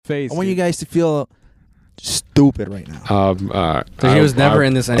face. I want you guys to feel stupid right now. He was never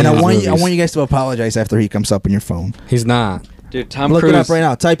in this. And I want you guys to apologize after he comes up on your phone. He's not. Dude, Tom Look Cruise. it up right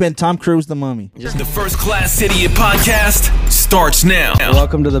now. Type in Tom Cruise the Mummy. The First Class Idiot Podcast starts now.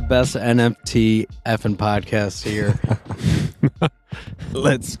 Welcome to the best NFT effing podcast here.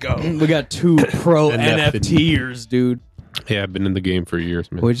 Let's go. We got two pro NFTers, dude. Yeah, I've been in the game for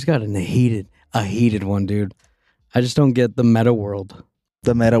years, man. We just got a heated one, dude. I just don't get the meta world.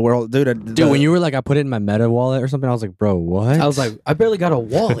 The meta world, dude. Dude, when you were like, I put it in my Meta wallet or something, I was like, bro, what? I was like, I barely got a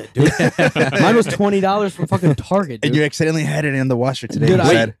wallet, dude. Mine was $20 from fucking Target, dude. and you accidentally had it in the washer today. Dude, you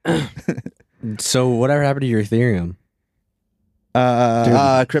said. So whatever happened to your Ethereum?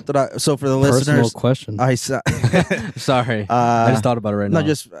 Crypto. So for the Personal listeners, question. I Sorry. I just thought about it right now. no,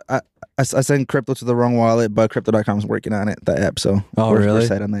 just I sent crypto to the wrong wallet, but Crypto.com is working on it, the app. So Oh, we're really?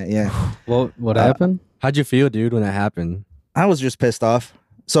 set on that. Yeah, What happened? How'd you feel, dude, when that happened? I was just pissed off.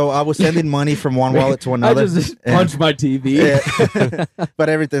 So I was sending money from one wallet to another. I just punched my TV. Yeah. But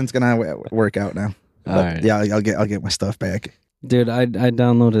everything's gonna work out now. All But right. yeah, I'll get my stuff back. Dude, I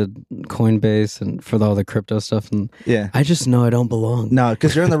downloaded Coinbase and for all the crypto stuff, and Yeah. I just know I don't belong. No,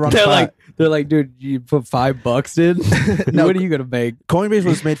 because you're in the wrong They're spot. like, dude, you put $5 in. No, What are you gonna make? Coinbase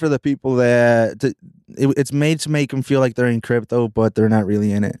was made for the people that it's made to make them feel like they're in crypto, but they're not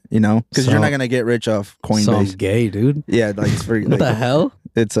really in it. You know, because So- you're not gonna get rich off Coinbase. So I'm gay, dude. Yeah, like it's for What like, the hell?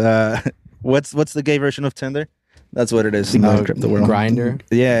 it's what's the gay version of Tinder? That's what it is in the crypto world. Grinder.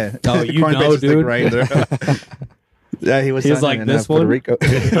 Yeah. Oh, you Coinbase know, is the dude. Grindr. Yeah, he was He's signing like, in this Puerto one? Rico.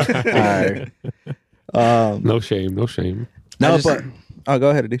 All right. No shame, no shame. No, I just- but go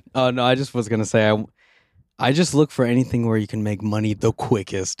ahead, dude. Oh no, I just was gonna say I just look for anything where you can make money the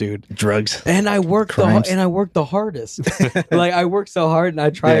quickest, dude. Drugs. And I work Crimes. the hardest. Like I work so hard, and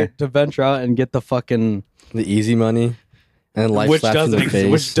I try Yeah. to venture out and get the fucking The easy money. And life which slaps in doesn't the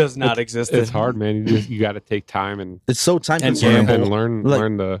face. which does not exist. It's hard, man. You got to take time and It's so time And consuming. gamble. learn Like-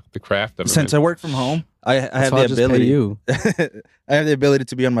 learn the craft of it. Since I man. work from home, I have That's why the I'll just pay ability. you. I have the ability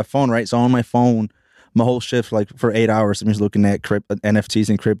to be on my phone, right? So on my phone, my whole shift, like for 8 hours, I'm just looking at NFTs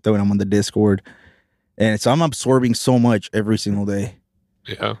and crypto, and I'm on the Discord, and so I'm absorbing so much every single day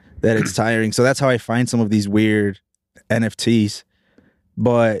yeah, that it's tiring. So that's how I find some of these weird NFTs.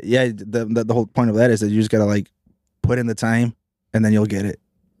 But yeah, the whole point of that is that you just gotta like put in the time, and then you'll get it.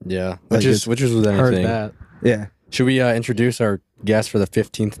 Yeah. Like Which is with Heard anything. that. Yeah. Should we introduce our guest for the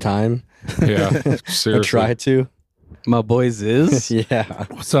 15th time? yeah. Or Seriously. try to? My boys is. Yeah.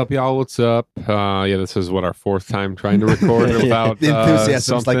 What's up, y'all? What's up? Yeah, this is what our fourth time trying to record without The enthusiasm's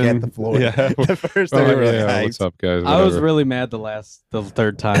something. like at the floor. Yeah. The first Well, time we were yeah, like, what's up, guys? I was Whatever. really mad the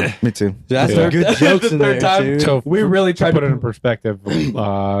third time. me too. That's Yeah. some good jokes The in third there, time. too. So We really tried to put to- it in perspective.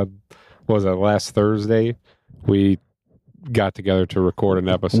 What was it last Thursday? We got together to record an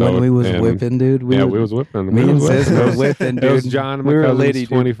episode. When we was and- whipping, dude. we was whipping. Me We and was Sis whipping. were whipping, It was dude. John and We my were a cousin's lady, dude.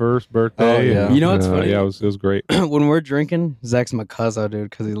 21st birthday. Oh, yeah. and, You know what's funny? Yeah, it was great. When we're drinking, Zach's my cousin, dude,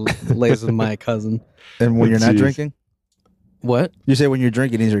 because he lays with my cousin. And when you're not Jeez. drinking, What? you say when you're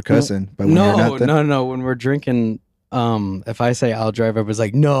drinking, he's your cousin. But when you're No, not, then- no. When we're drinking, if I say I'll drive, everybody's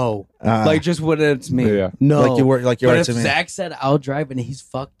like, no. Ah. Like just when it's me. Yeah. No. like you were But right if to me. Zach said I'll drive and he's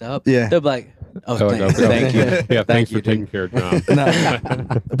fucked up, Yeah. they'll be like, oh, So, thank, okay. thank you. Yeah, thanks you, for taking care of John.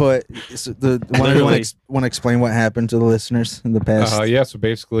 No. But so Literally. want to explain what happened to the listeners in the past? Yeah, so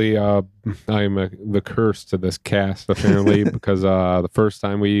basically, I'm the curse to this cast apparently because the first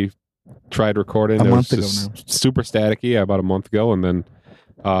time we tried recording, A it month was ago just super staticky about a month ago, and then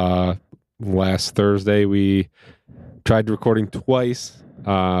last Thursday we tried recording twice.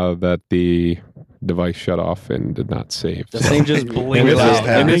 That the device shut off and did not save. The So- thing just and blinked this, just out.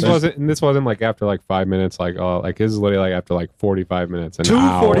 and this happens. wasn't like after like 5 minutes, like this is literally like after like 45 minutes, an Two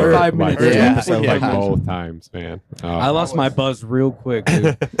hour, 45 like, minutes. Yeah. like Yeah. both times, man. I lost my buzz real quick,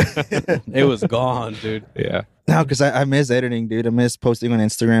 dude. It was gone, dude. Yeah, No, because I miss editing, dude. I miss posting on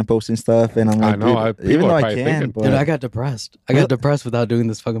Instagram, posting stuff, and I'm like, I know, dude, even people though are I probably can, thinking- but Dude, I got depressed. I got depressed without doing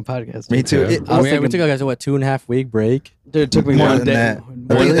this fucking podcast. me dude. too. Yeah. It, I was We thinking took like a 2.5 week break. Dude, it took me more one than day, that. one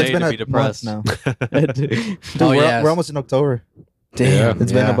I think day it's been to a be depressed. month now. Dude, Dude, Oh, we're, yeah. we're almost in October. damn.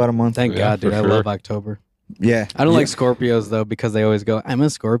 It's been about a month. Thank Yeah, God, dude. for I sure. love October. Yeah, I don't like Scorpios though because they always go, "I'm a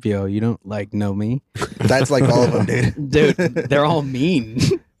Scorpio. You don't like know me, That's like all of them, dude. dude." They're all mean.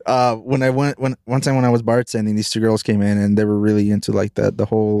 When one time when I was bartending, these two girls came in and they were really into like the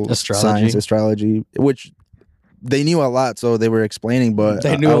whole Astrology. science, astrology, which they knew a lot, so they were explaining. But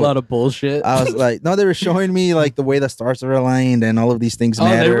They knew a lot of bullshit. I was like, no, they were showing me like the way the stars are aligned and all of these things Oh,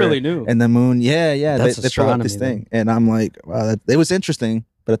 they matter. really knew. And the moon, yeah. That's They pulled up this astronomy, thing, and I'm like, wow, it was interesting.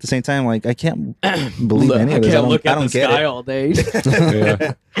 but at the same time, like I can't believe any I of this. can't look I at don't the get sky it. all day.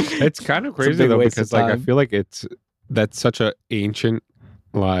 Yeah. It's kind of It's a crazy big though waste because of like I time. feel like that's such a ancient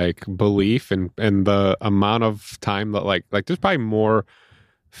like belief and the amount of time that like there's probably more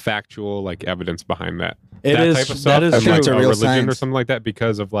factual like evidence behind that. It that is- type of stuff that is and, true. like It's a a real religion or science. something like that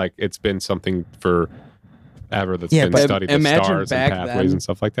because of like it's been something for ever that's Yeah, been but studied the imagine stars and back pathways then- and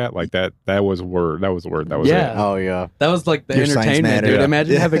stuff like that. Like that was word. That was Yeah. it. Oh yeah. That was like the Your science entertainment, matter. dude. Yeah.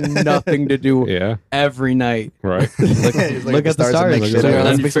 Imagine Yeah. having nothing to do Yeah. every night. Right. Look, Just look at the and stars. make shit So up. then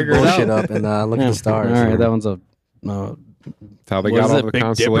let's you make some figure it bullshit out. up and look at Yeah. the stars. All right, that one's a. No, That's how they What got is all it, the Big Dipper?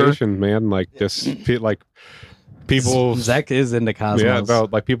 constellations, man. Like just like people. Zach is into cosmos. Yeah,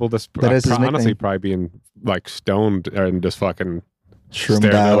 about like people just That is his honestly nickname. probably being like stoned and just fucking Shroomed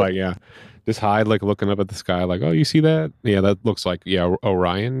staring there out. like just hide like looking up at the sky like, oh, you see that? Yeah, that looks like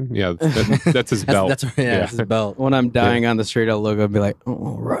Orion. Yeah, that's his belt. That's that's his belt. When I'm dying on the street, I'll look up and be like,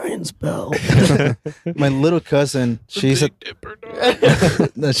 "Oh, Ryan's bell." My little cousin, she's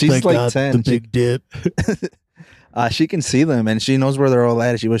no, she's like 10. dip. She can see them and she knows where they're all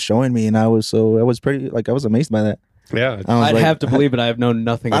at. She was showing me, and I was pretty like I was amazed by that. Yeah, I was I'd like, have to believe it. I have known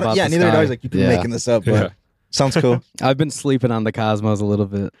nothing I about don't, yeah, the neither did sky. I. Was like, you can be Yeah. making this up, but yeah. sounds cool. I've been sleeping on the cosmos a little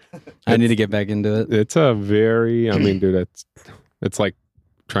bit. I need to get back into it. It's a very. I mean, dude, it's like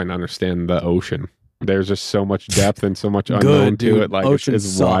trying to understand the ocean. There's just so much depth and so much unknown to dude. it. Like Ocean it's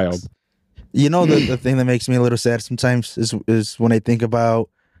sucks. wild. You know, the thing that makes me a little sad sometimes is when I think about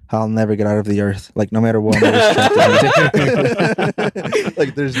how I'll never get out of the earth. Like no matter what, I'm always trapped in it.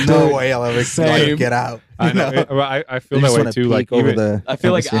 Like there's no way I'll ever Same. get out. I you know. I feel You that just way wanna too. Like peek over even the I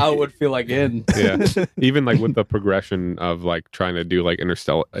feel like atmosphere. out would feel like in. yeah, even like with the progression of like trying to do like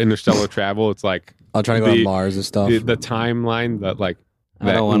interstellar travel, it's like I'm trying to go The- to Mars and stuff. the timeline that like I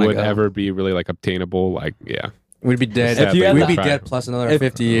that don't wanna would go. ever be really like obtainable. Like We'd be dead. If you had We'd the- be dead plus another If-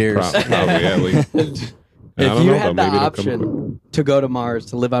 50 years. probably at least. I If don't you know, had though. the Maybe it'll come quick. option to go to Mars,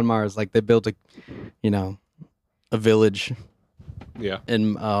 to live on Mars, like they built a village Yeah,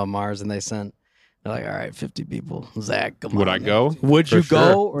 in Mars, and they sent. They're like, all right, 50 people. Zach, come would on. I go? Would For you sure.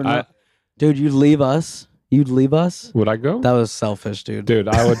 go or not? Dude, you'd leave us. You'd leave us. Would I go? That was selfish, dude. Dude,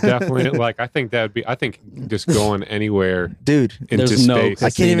 I would definitely like. I think that'd be. I think just going anywhere Dude, into There's no space. I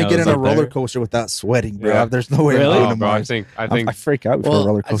can't even get Casinos on a up there. roller coaster without sweating, bro. Yeah. There's no way Really? I'm Oh, going to bro, I Mars. think. I freak out for a Well,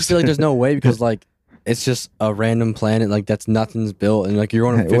 roller I just coaster. feel like there's no way because like it's just a random planet like that's nothing's built and like you're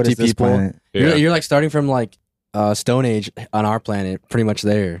on What 50 is this people. planet? Yeah, You're like starting from like Stone Age on our planet, pretty much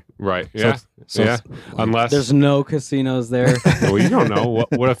there. right. So Yeah, so yeah. it's- Unless There's no casinos there. well, you don't know.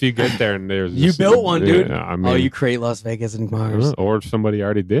 What if you get there and there's You just- built one, dude. Yeah, I mean, Oh, you create Las Vegas and Mars. or if somebody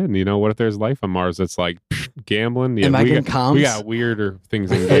already did. And, you know, what if there's life on Mars that's like gambling? Yeah, Am I we getting got, comms? we got weirder things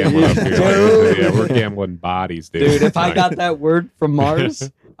than gambling up here. Dude. Yeah, we're gambling bodies, dude. Dude, if I Like, got that word from Mars,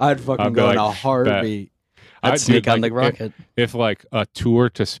 I'd fucking I'd be go in like, a heartbeat. I'd I'd sneak do, on the like, rocket. if like a tour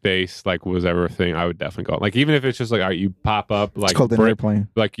to space like was ever a thing, I would definitely go. Like even if it's just like all right, you pop up It's like called an break, airplane.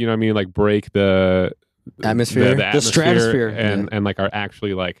 like you know what I mean, like break the Atmosphere? the The stratosphere. and like are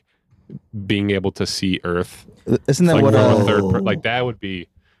actually like being able to see Earth Isn't that like what from a third like that would be.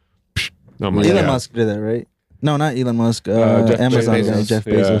 Oh my Elon God. Musk did that, right? No, not Elon Musk. Jeff Amazon Bezos. guy, Jeff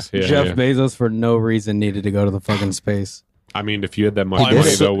Yeah, Bezos. yeah, Jeff yeah. Bezos, for no reason, needed to go to the fucking space. I mean, if you had that much He money,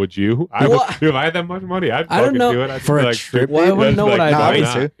 did. though, would you? I would, What? if I had that much money, I'd I don't fucking know. do it. I'd For be a like, trip, Well, I wouldn't know what I'd why do.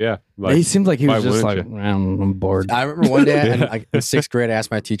 not? Yeah, He like, seems like he was why just like, wouldn't I'm bored. I remember one day in sixth grade, I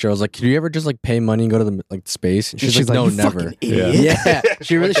asked my teacher, I was like, "Can you ever just like pay money and go to the like space?" And she's like, "No, "You never." fucking idiot." Yeah,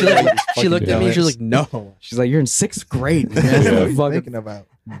 she really she looked at me and she was like, "No." She's like, you're in 6th grade, man. Yeah. Fucking Thinking about.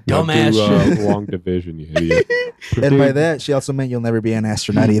 Don't do, dumbass shit. long division, you idiot. And by that, she also meant you'll never be an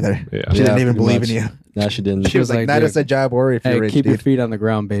astronaut either. Yeah. She Yeah, didn't even pretty believe much. in you. No, she didn't. She was like, not dude, as a job or if you're Hey, rich, keep your dude. feet on the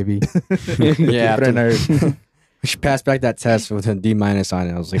ground, baby. Yeah, Keep it a nerd. she passed back that test with a D- on it.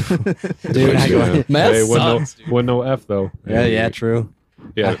 I was like, Dude, I go- Yeah. math Hey, wasn't sucks, no, wasn't no F though. yeah, true.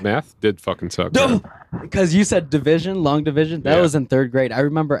 Yeah, math did fucking suck. No, man. because you said division, long division. That Yeah. was in 3rd grade. I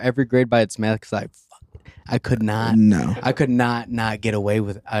remember every grade by its math because I could not get away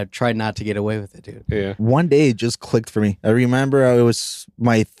with it. I tried not to get away with it, dude. Yeah. One day it just clicked for me. I remember it was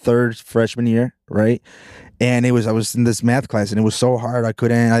my 3rd freshman year, right? And I was in this math class and it was so hard I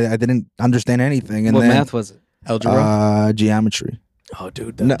didn't understand anything. And What then math was it? Algebra? geometry. Oh,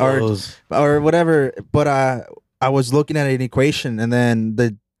 dude, No, those. or whatever. But I was looking at an equation and then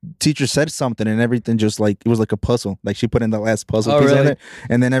teacher said something and everything just like it was like a puzzle. Like she put in the last puzzle piece really? on it,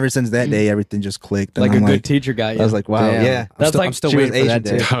 and then ever since that day, everything just clicked. And Like I'm a good teacher got you. I was like, wow, Damn. yeah. I'm still she was waiting for that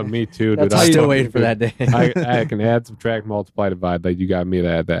Asian day. too. Me too, That's dude. how I'm you still do waiting for that day. I can add, subtract, multiply, divide. Like you got me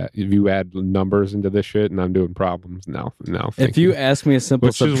that. If you add numbers into this shit, and I'm doing problems now. if you ask me a simple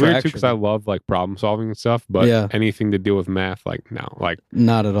which is weird too, subtraction, because I love like problem solving and stuff. But Yeah. anything to do with math, like no, like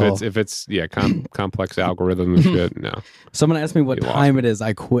not at all. if it's complex algorithm and shit, no. Someone asked me what You lost time it is.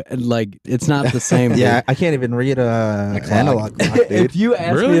 I quit. Like it's not the same. Yeah, I can't even read analog clock, dude. dude. If you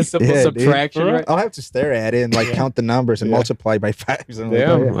ask me Really? a simple Yeah, dude. subtraction, right? I'll have to stare at it and like count the numbers and multiply by 5. So I'm like, Damn.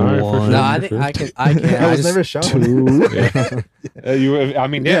 oh, yeah. All right, for No, sure, I for think sure. I can. I was just- never shown. I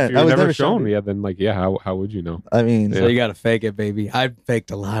mean, Yeah, if you I were was never never shown shown. me, then like, how would you know? I mean, So you gotta fake it, baby. I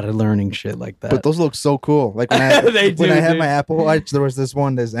faked a lot of learning shit like that. but those look so cool. Like when I They when do, I had dude. my Apple Watch, there was this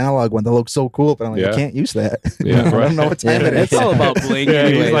analog one that looked so cool, but I'm like, Yeah. I can't use that. Yeah, I don't right. know what time it is. It's all about bling Yeah,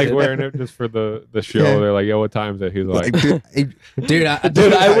 anyway. he's like dude. wearing it just for the show. Yeah. They're like, yo, what time is it? He's like, Dude, dude,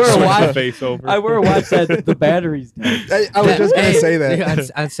 I wear a switch the watch. face over. I wear a watch that the battery's dead. I was just gonna say Dude,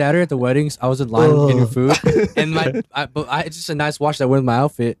 that. on Saturday at the weddings, I was in line getting food, and it's just a nice watch that went with my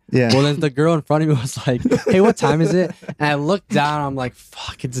outfit. Yeah. Well, then the girl in front of me was like, "Hey, what time is it?" And I looked down. I'm like,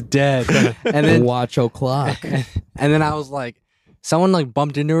 "Fuck, it's dead." And then Watch o'clock. and then I was like, someone like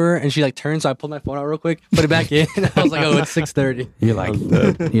bumped into her, and she like turned. So I pulled my phone out real quick, put it back in. And I was like, "Oh, it's 6:30." You're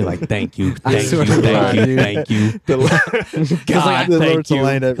like, thank you, I thank swear you, to thank God, you, dude. thank you. God, The thank Lord's you.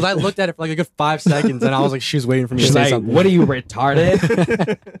 aligned up. Because I looked at it for like a good 5 seconds, and I was like, she was waiting for me She's to say like, something. what are you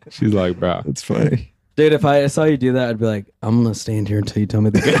retarded? She's like, bro. It's funny. Dude, if I saw you do that, I'd be like, I'm gonna stand here until you tell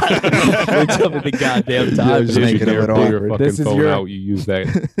me the tell me the goddamn time. just make it a Pull little your awkward. fucking This is phone your- out. You use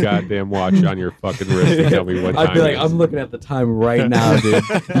that goddamn watch on your fucking wrist to tell me what time I'd be like, it is. I'm looking at the time right now, dude.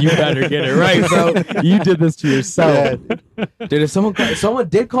 You better get it right, bro. You did this to yourself, dude. If someone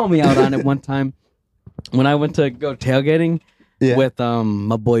did call me out on it one time when I went to go tailgating Yeah. with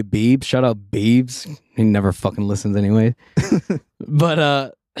my boy Beebs. Shout out Beebs. He never fucking listens anyway.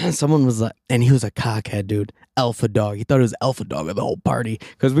 But someone was like, and he was a cockhead, dude. Alpha dog. He thought it was alpha dog of the whole party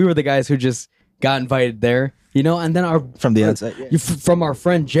because we were the guys who just got invited there, you know. And then From the outside. Yeah. from our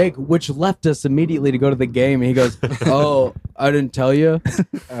friend Jake, which left us immediately to go to the game. And he goes, "Oh, I didn't tell you."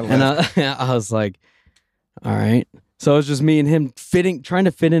 And I was like, "All right." So it was just me and him trying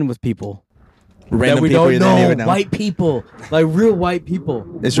to fit in with people Random that we people don't you didn't know, even know. white people, like real white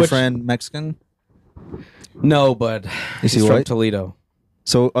people. Is your Which- friend Mexican? No, but Is he he's from white? Toledo.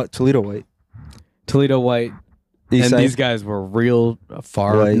 So Toledo white. Toledo white. East And side? these guys were real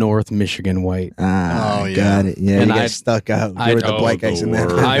far White. north Michigan white. Ah, Oh, yeah. got it. Yeah, And you I- guys stuck out. I- You were the Oh, black guys the in that.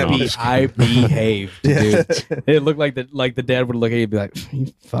 worst. I behaved, Yeah. dude. It looked like the dad would look at you and be like, "You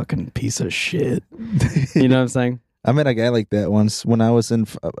fucking piece of shit." You know what I'm saying? I met a guy like that once when I was in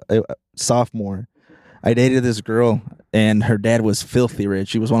sophomore. I dated this girl, and her dad was filthy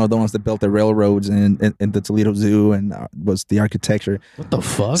rich. He was one of the ones that built the railroads and the Toledo Zoo and was the architecture. What the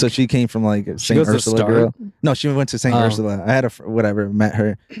fuck? So she came from like She St. goes to Ursula Start? girl. No, she went to St. Oh. Ursula. I had met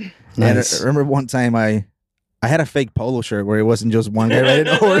her. And Nice. I remember one time I had a fake polo shirt where it wasn't just one guy riding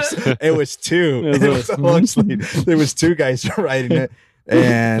a horse. It was two. It was It was actually, there was two guys riding it.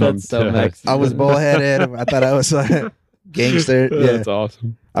 And That's so Mexican. I was bullheaded. I thought I was a gangster. Yeah. That's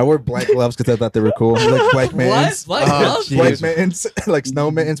awesome. I wore black gloves because I thought they were cool. Like black mittens. Black gloves? Black Jeez. mittens. Like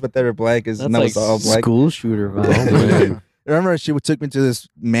snow mittens, but they were black. That's And that like was all black. school shooter Oh, vibe. man. I remember she took me to this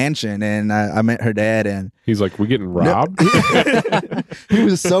mansion and I met her dad and He's like, we getting robbed? he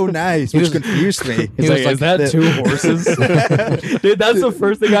was so nice, which confused me. He's like, is that two horses? Dude, that's the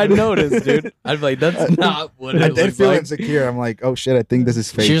first thing I'd notice, dude. I'd be like, that's not what it I did looks feel like. insecure. I'm like, oh shit, I think this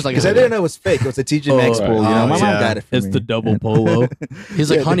is fake. She was like- because I didn't know it was fake. It was a TJ Maxx Oh, pool. You know, oh, my mom yeah. got it for It's me. the double polo. He's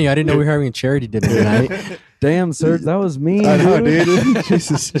like, honey, I didn't know we were having a charity dinner tonight. Damn, Serge, that was me. I know, dude.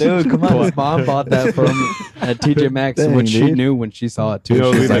 Jesus. Dude, come on. His mom bought that from at TJ Maxx, Dang, which she dude. knew when she saw it too. You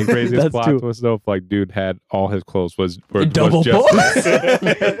know, She the was like, craziest that's plot too. twist though, if like dude had all his clothes were Double just polo?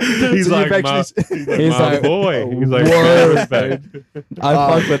 he's So like, you've my, actually- he's my like, boy. He's like, word, respect.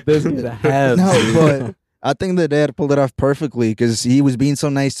 I fuck with this kid heads. No, but I think the dad pulled it off perfectly because he was being so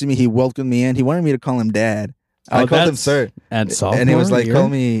nice to me. He welcomed me in. He wanted me to call him dad. I Oh, called him that's- sir. At sophomore And he was like, year? call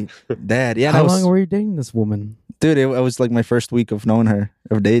me dad. Yeah, and I How was, long were you dating this woman? dude, it was like my first week of knowing her,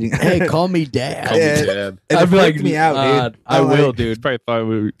 of dating. Hey, call me dad. Call me Yeah. dad. It I'd be like, freaked me out, dude. I I'm will, like- He dude. probably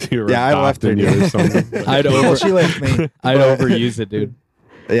thought you were Yeah, I left her. adopting you or something. I'd Well, over, she left me. I'd but- overuse it, dude.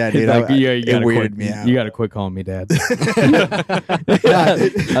 Yeah, He's dude. like, yeah, you it gotta weirded quit. me out. You gotta quit calling me dad.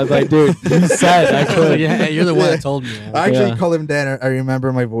 I was like, dude, you said I I was like, could. yeah, you're the one that told me. Man. I actually Yeah. call him dad. I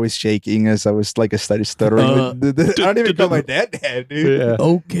remember my voice shaking as I was like, I started stuttering. I don't even call my dad, dude. Yeah.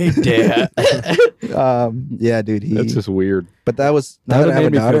 Okay, dad. Yeah, dude. That's just weird. But that was That now that I have a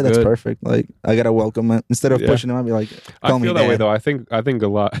made me feel daughter, that's good. perfect. Like I gotta welcome it instead of Yeah. pushing him. I'd be like, I call me feel that way dad. though. I think a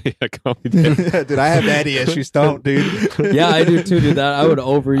lot. Yeah, call me dad. Dude, I have daddy issues. Don't, dude. Yeah, I do too, dude. That I would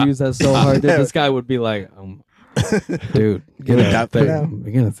overuse that so hard. Dude. Yeah. This guy would be like, dude, get We a, got that now.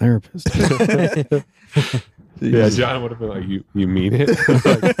 get a therapist. Yeah, John would have been like, "You mean it?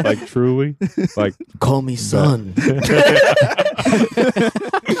 like truly? Like Call me son.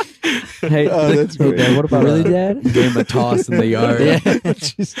 Hey, Oh, that's hey, great. Dad, what about Really, Dad? Game of toss in the yard. Yeah.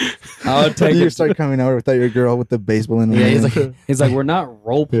 I would take You it. start coming over without your girl with the baseball in her Yeah, he's hand. He's like, we're not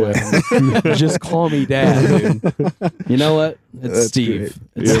role playing. Just call me Dad, dude. You know what? It's That's Steve. great. It's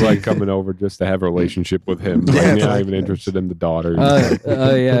you're Steve. like coming over just to have a relationship with him. Like, Yeah, you're it's not like- even interested in the daughter.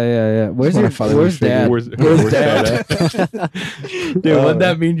 Yeah. Where's Wanna your follow Where's his figure. Dad? Where's Dad? Dad? Dude, wouldn't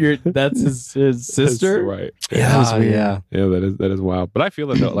that mean that's his sister? Right. Yeah, that was weird. Yeah. Yeah, that is wild. But I feel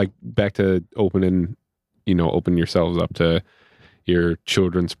that though, like back to open yourselves up to your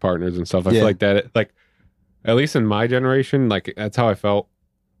children's partners and stuff. I Yeah. feel like that, like at least in my generation, like that's how I felt.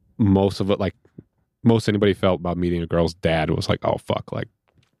 Most of it, like most anybody felt about meeting a girl's dad was like, oh fuck, like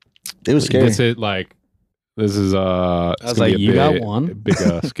It was scary. this is like this is I it's was gonna like, be you a got big- one? a big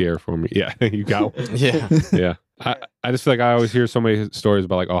scare for me. Yeah, you got one. Yeah. Yeah. I just feel like I always hear so many stories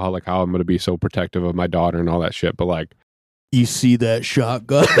about like how I'm gonna be so protective of my daughter and all that shit. But like You see that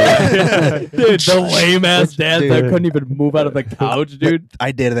shotgun? Dude, the lame ass dad that Dude. couldn't even move out of the couch, dude.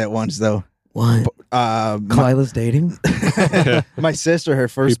 I did that once though. What? My, Kyla's dating? my sister, her he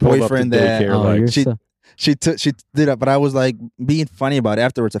first pulled up to boyfriend, that daycare, Oh, like, you're she- so- she did it, but I was like being funny about it.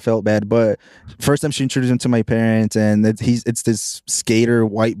 Afterwards, I felt bad. But first time she introduced him to my parents, and it's this skater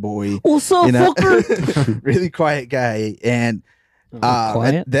white boy, What's up, you know, fucker? really quiet guy. And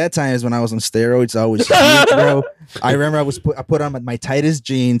Quiet? at that time is when I was on steroids. I was huge, bro. I remember I put on my tightest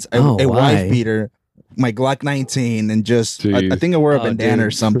jeans, a Oh, why? wife beater, my Glock 19, and just I Jeez. think I wore a Oh, bandana or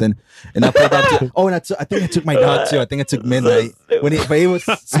dude. something. And I put that. And I think I took my dog too. I think I took Midnight but he was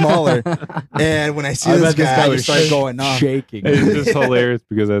smaller. And when I see I this bet this guy, guy I was just started going off. shaking. it's just hilarious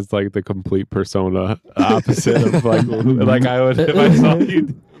because that's like the complete persona opposite of like I would if I saw you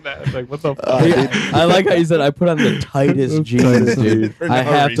do that. Like what the fuck? Yeah, I like how you said I put on the tightest jeans, dude. For I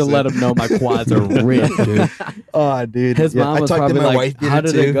no have reason. to let him know my quads are ripped, dude. Oh, dude. His Yeah, mom I was talked to probably my like, wife beater "How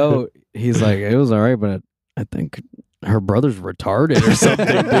did too. it go?" He's like, "It was all right, but I think her brother's retarded or something,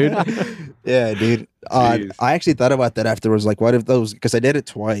 dude." Yeah, dude. Jeez. I actually thought about that afterwards. Like, what if those? Because I did it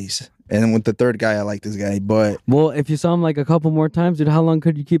twice, and then with the third guy, I like this guy, but Well, if you saw him like a couple more times, dude, how long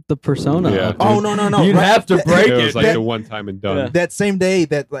could you keep the persona Yeah. up? oh dude? no, You'd right- have to that- break It it. was like that- the one time and done. Yeah. That same day,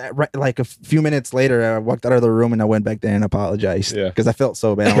 like a few minutes later, I walked out of the room and I went back there and apologized. Yeah. because I felt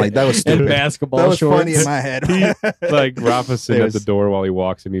so bad. I'm like, that was In stupid. basketball That was shorts. funny in my head. Like Rafa's sitting at the There's- door while he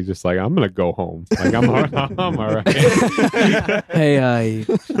walks, and he's just like, "I'm gonna go home. Like I'm all right." Hey,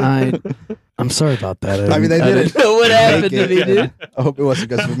 I'm sorry about that. I mean, they did didn't it. know what happened to Make me, it. dude. I hope it wasn't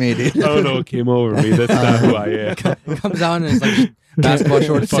because of me, dude. Oh no, it came over me. That's not who I am. Comes out in his like basketball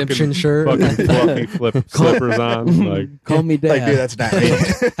short Fucking- Simpson shirt. Fucking fluffy slippers on. Like, Call me dad. Like, dude, that's not me.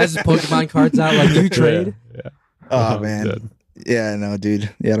 Has his Pokemon cards out. Like, do you trade? Yeah. Oh man, Dead. yeah, no,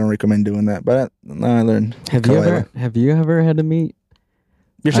 dude. Yeah, I don't recommend doing that. But I learned. Have you ever had to meet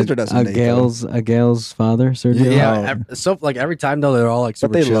Your sister doesn't. a date, Gail's father, Sergio? Yeah. So like every time though, they're all like though.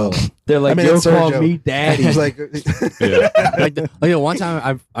 super but they chill. love. They're like, I mean, you'll it's call Sergio. me daddy. He's like, Yeah. Like the one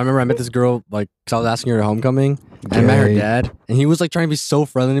time I remember I met this girl like because I was asking her to homecoming and I met her Great. dad and he was like trying to be so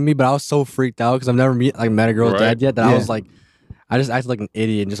friendly to me, but I was so freaked out because I've never met a girl's Right. dad yet that I Yeah. was like I just acted like an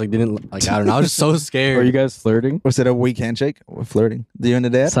idiot and just like didn't like I don't know I was just so Were scared. you guys flirting? was it a weak handshake? We're flirting. You and the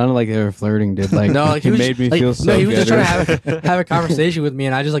dad? Sounded like they were flirting, dude. Like, No, like he was made me like, feel so no, he was good. just trying to have a conversation with me,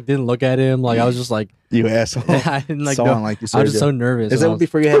 and I just like didn't look at him. Like I was just like, You asshole. I didn't like. so know- unlike you, I was just Sergio. so nervous. Is and I that was-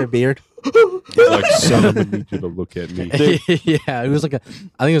 before you had a beard? Like, son, I'm gonna need you to look at me. yeah, it was like I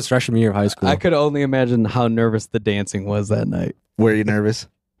think it was freshman year of high school. I could only imagine how nervous the dancing was that night. Were you nervous?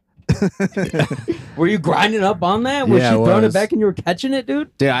 Were you grinding up on that? Was Yeah, she I throwing it was. back and you were catching it,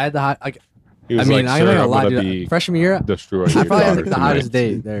 dude? Dude, I had the hot. Like, He I was mean, like, I "Sir, ain't gonna I'm lie, gonna dude. be Freshman year, destroying I your probably had daughter like, the hottest tonight."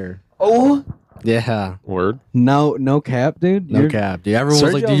 date there. Oh, Yeah, Word. no cap, dude. no cap, dude. Everyone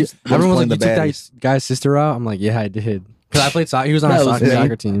was like, Sergio was everyone was playing like, the you took baddies. that guy's sister out. I'm like, yeah, I did. Because I played soccer. He was on our That was me.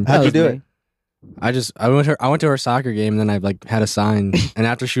 soccer team. How'd you do me. it? I went to her soccer game, and then I like had a sign, and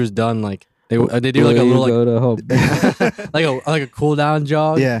after she was done, like They do like a little go to hope. like a cool down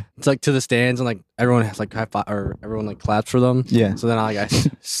jog. Yeah. It's like to the stands and like everyone has like high five or everyone like claps for them. Yeah. So then I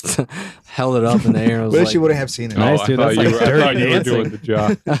held it up in the air. And was Wish like, you would have seen it. Nice, I dude, thought that's you like were, I dirty thought you were dancing. doing the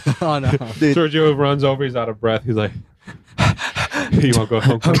job. oh no. Dude. Sergio runs over. He's out of breath. He's like, "You want to go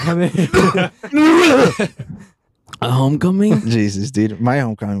home?" A homecoming, Jesus, dude. My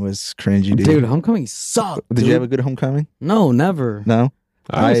homecoming was cringy, dude. dude. Homecoming sucked. Did you have a good homecoming? No, never. No.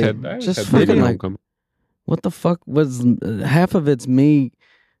 I always I- had just had pretty good freaking, like, homecoming. What the fuck was half of it's me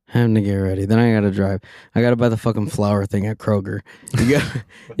having to get ready. Then I gotta drive. I gotta buy the fucking flour thing at Kroger.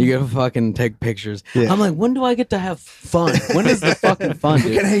 You gotta fucking take pictures. Yeah. I'm like, when do I get to have fun? When is the fucking fun, You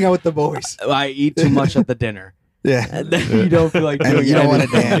dude? can hang out with the boys. I eat too much at the dinner. Yeah. And then you don't feel like And doing you don't want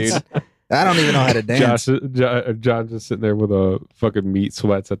to anything, dance. I don't even know how to dance. John just sitting there with a fucking meat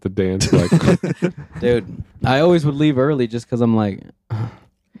sweats at the dance, like dude. I always would leave early just because I'm like,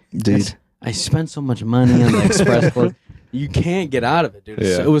 Dude. I spent so much money on the express clothes. You can't get out of it, dude.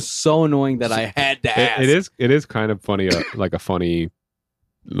 Yeah. It was so annoying that I had to ask. it is kind of funny, like a funny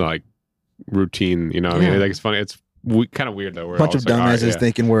like routine. You know, what I Yeah. mean, like it's funny. It's kind of weird though. We're Bunch all of just like, all right, dumbasses yeah.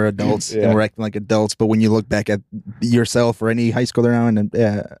 thinking we're adults Yeah. and we're acting like adults, but when you look back at yourself or any high schooler around and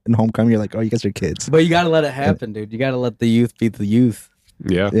in homecoming, you're like, oh, you guys are kids. But you gotta let it happen, dude. You gotta let the youth be the youth.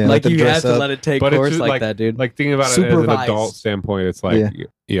 Yeah. Yeah, Like them you dress have to up. let it take But it's course just like that, dude. Like thinking about it as an Supervised. adult standpoint, it's like,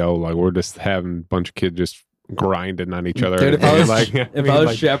 Yeah. like we're just having a bunch of kids just grinding on each other. Dude, if I And, was, like, if I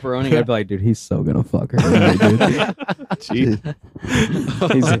was chaperoning, I'd be like, dude, he's so gonna fuck her. tonight, Gee. dude.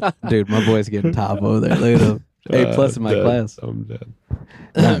 Dude, my boy's getting top over there. Look at him. A plus in my dead. class. I'm dead.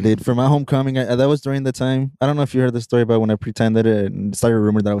 Nah, dude, for my homecoming, that was during the time. I don't know if you heard the story about when I pretended and started a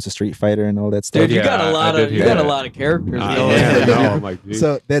rumor that I was a street fighter and all that stuff. Dude, you Yeah, got a I lot did of you hear got a that. lot of characters. I going yeah, on. yeah. know. I'm like, geez.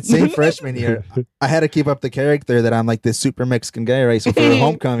 So that same freshman year, I had to keep up the character that I'm like this super Mexican guy, right? So for the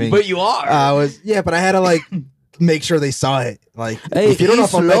homecoming, But you are. but I had to like make sure they saw it. Like, Hey, if you don't know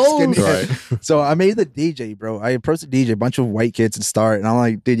if I'm Mexican, Right. so I made the DJ, bro. I approached the DJ, a bunch of white kids and start, and I'm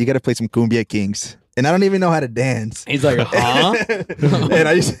like, dude, you got to play some Cumbia Kings, and I don't even know how to dance. He's like, huh? And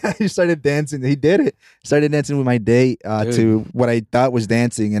I just started dancing. He did it. Started dancing with my date Dude. to what I thought was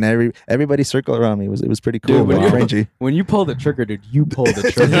dancing, and everybody circled around me. It was pretty cool. Dude, but when cringy. When you pull the trigger, dude, you pull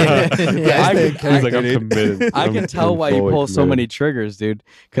the trigger. Yeah, I stay can- He's like, I'm committed. I I'm can tell why you fully pull so committed. many triggers, dude.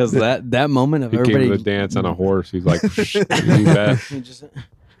 Because that moment of He came everybody to the dance on a horse. He's like, you bet. You just-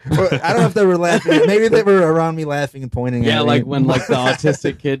 Well, I don't know if they were laughing. Maybe they were around me laughing and pointing. yeah, at like me. when like the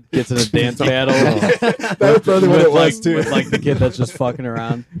autistic kid gets in a dance battle. That was probably what with, it was like, too. with like the kid that's just fucking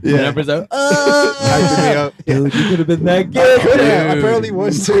around. Yeah. And everybody's like, Hyping me up. dude, you could have been that I good. could have. I dude." probably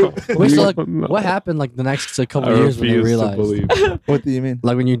was too. Wait, so like, No. what happened like the next couple I years when you refuse to realized? believe. What do you mean?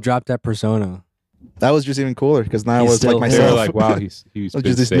 Like when you dropped that persona. That was just even cooler because now I He's was still like They here. were myself. like, wow, he's I was been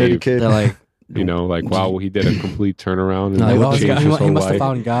just this nerdy saved. kid. They're like, You know, like, wow, he did a complete turnaround and like like, oh, changed he, his whole must have life.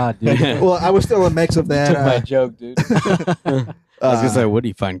 found God, dude. Well, I was still a mix of that. Took my joke, dude. I was gonna say, what do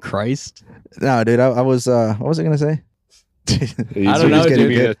you find Christ? No, dude, I was. What was I gonna say? He's I don't know, just dude.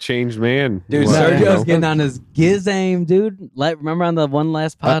 being a changed man. Dude, Well, Sergio's you know. getting on his giz aim, dude. Like, remember on the one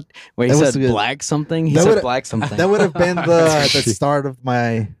last pod where he that was said good. black something? He That said would've- black something. That would have been the start of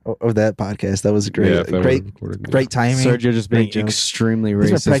that podcast. That was great. Yeah, if that was great, recorded, yeah. great timing. Sergio just being Great jokes. extremely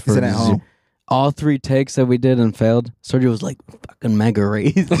These are racist. practicing at home. All 3 takes that we did and failed, Sergio was like fucking mega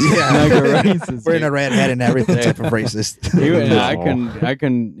racist. Yeah. mega racist. Wearing a dude. red hat and everything. Type of racist. Even, No. I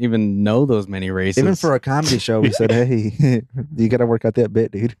couldn't even know those many races. Even for a comedy show, we said, "Hey, you got to work out that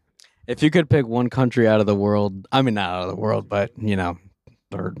bit, dude." if you could pick one country out of the world, I mean not out of the world, but you know,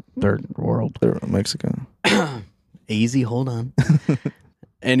 third world. They're Mexico. Easy, hold on.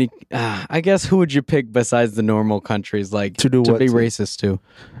 Any, I guess who would you pick besides the normal countries, like To do what be to? racist to?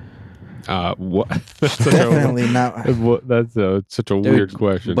 What? That's such a- Definitely not. That's such a weird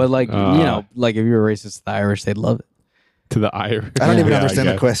question. But like you know, like if you were racist to the Irish, they'd love it. to the Irish. I don't even Yeah, understand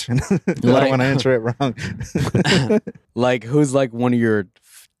the guess. question. I Like- don't want to answer it wrong. Like who's like one of your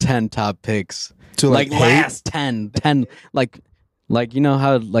 10 top picks? To Like hate? last 10, like you know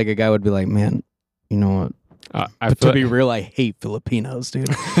how like a guy would be like, man, you know what? I But feel, to be real, I hate Filipinos, dude.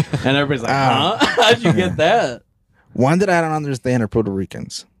 And everybody's like, Ah. huh? How'd you get that? One that I don't understand are Puerto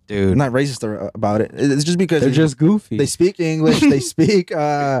Ricans. Dude, I'm not racist about it. It's just because they're just goofy. they speak English, they speak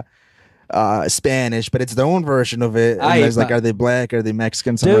Spanish, but it's their own version of it. And I- there's like, are they black? Are they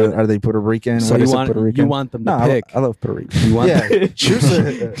Mexican? Some Dude. Are they Puerto Rican? So What you is a want Puerto Rican? you want them to No, I pick. love Puerto Rican. You want yeah, choose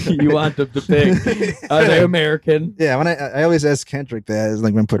a- you want them to pick. Are they American? Yeah, when I always ask Kendrick that, is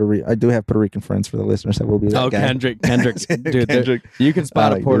like when Puerto Rican. I do have Puerto Rican friends for the listeners. That will be that Oh, guy. Kendrick, dude, they're- Kendrick. you can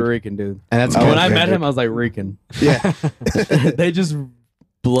spot I like a Puerto dude. Rican dude. And that's Oh, when good. I met Kendrick. him, I was like Rican. Yeah, They just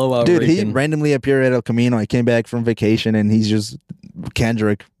blowout. Dude, he Rican. randomly appeared at El Camino. I came back from vacation and he's just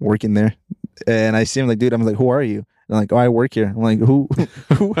Kendrick working there. And I see him like, dude, I'm like, who are you? And like, oh, I work here. I'm like, who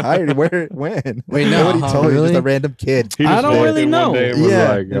hired you? Where? When? Wait, Nobody no, told me. really? Just a random kid. He I just don't walked really in know. one day and was Yeah,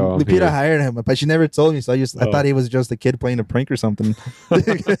 like, oh, I'm Lupita here. hired him, but she never told me. So I Oh. thought he was just a kid playing a prank or something. Well,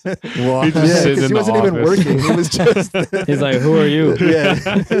 He just Yeah, sitting 'cause in he the wasn't even office. working. He was just. He's like, who are you? Yeah.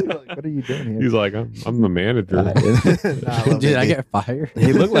 Like, what are you doing here? He's like, I'm the manager. Nah, I love did that I dude. get fired?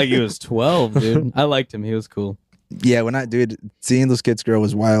 He looked like he was 12, dude. I liked him. He was cool. Yeah, when I dude, seeing those kids grow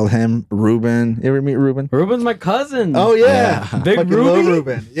was wild. Him, Ruben. You ever meet Ruben? Ruben's my cousin. Oh yeah, Big Fucking Ruby? love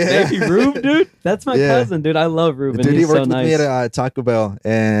Ruben. Yeah, Baby Rube, dude. That's my Yeah. cousin, dude. I love Ruben. Dude, he He's worked so with nice. me at Taco Bell,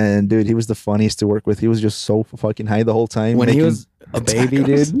 and dude, he was the funniest to work with. He was just so fucking high the whole time. when he making was a baby,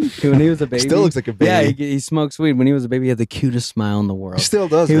 tacos. dude. When he was a baby, Still looks like a baby. Yeah, he smoked weed. When he was a baby, he had the cutest smile in the world. He still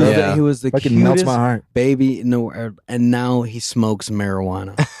does. He was, bro. Yeah. he was the Fucking melts cutest my heart. baby in the world, and now he smokes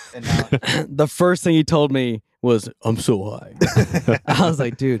marijuana. And now, The first thing he told me was, "I'm so high." I was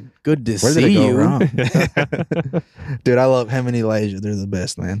like, "Dude, good to where did see it go you." wrong? Dude, I love him and Elijah. They're the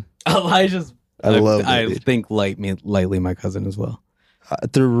best, man. Elijah's. I love that I dude. think lightly my cousin as well.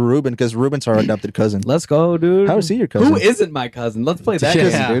 Through Ruben, because Ruben's our adopted cousin. Let's go, dude. How is he your cousin? Who isn't my cousin? Let's play that Yeah.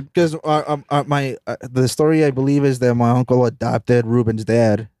 game, dude. Because my the story I believe is that my uncle adopted Ruben's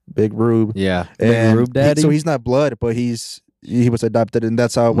dad, Big Rube. Yeah. Big And Rube daddy? so he's not blood, but he was adopted, and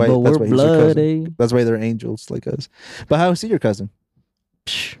that's how. But That's we're why he's your cousin. bloody. That's why they're angels like us. But how is he your cousin?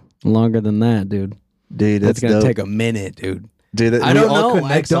 Psh, longer than that, dude. Dude, That's that's gonna dope. take a minute, dude. Dude, I we don't all know. I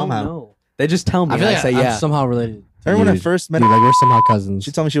connect don't somehow. know. They just tell me. I feel I like say I'm yeah. somehow related. I remember when I Dude. first met Dude, her, like we're somehow cousins.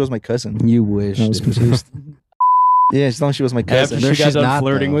 she told me she was my cousin. You wish. I was dude. confused. Yeah, she told me she was my After cousin. she got she's done not,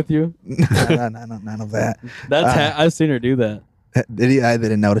 flirting though. with you, None of that. that's I've seen her do that. Did he? I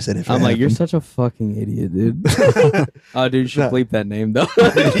didn't notice it. If I'm it like, you're happened. such a fucking idiot, dude. Oh, dude, you should No. bleep that name though.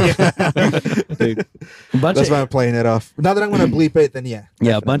 Dude, a bunch That's of, why I'm playing it off. Now that I'm gonna bleep it, then yeah.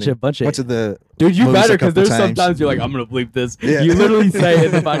 yeah, a definitely. bunch Bunch of. of the Dude, you moves better a because couple there's times. sometimes you're like, I'm gonna bleep this. Yeah. You literally say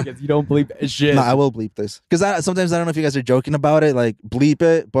in the podcast, you don't bleep shit. No, I will bleep this because sometimes I don't know if you guys are joking about it, like bleep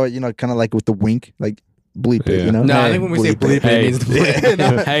it, but kind of like with the wink, like bleep it. Yeah. You know? No, I Hey, think when we say bleep, Hey. it means bleep. Yeah,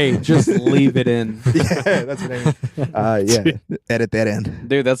 no. Hey, just leave it in. Yeah, that's what I mean. Yeah, edit that in.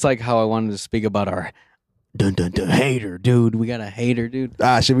 Dude, that's like how I wanted to speak about our dun dun dun hater, dude. We got a hater, dude.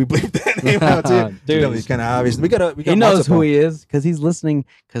 Should we bleep that name out too? Dude. It's kind of obvious. We got He knows who he is because he's listening.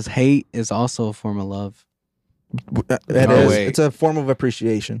 Because hate is also a form of love. It Oh, is. wait. It's a form of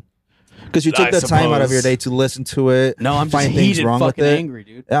appreciation because you took I the time out of your suppose. day to listen to it. No, I'm just find things heated, wrong with fucking it. angry,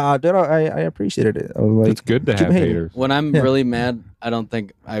 dude. Dude, I appreciated it. I was like, It's good to keep have hating. haters. When I'm Yeah. really mad, I don't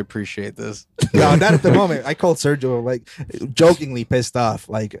think I appreciate this. no, not at the moment. I called Sergio like jokingly pissed off.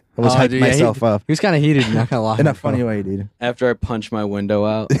 Like I was Oh, hyping dude, yeah, myself up He was kind of heated, not gonna lie. in a funny way, dude. After I punch my window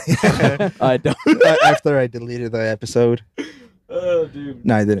out, I don't. After I deleted the episode, Oh, dude.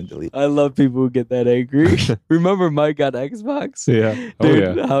 no, I didn't delete. I love people who get that angry. Remember Mike got Xbox? Yeah. Dude, Oh,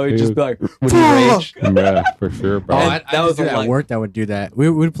 yeah. how he'd He just was- be like, Would he rage? Yeah, for sure, bro. Oh, And I that that was was do a that lot. at work that would do that.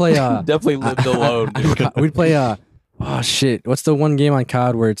 We'd play. definitely lived alone. dude. We'd play. Oh shit! What's the one game on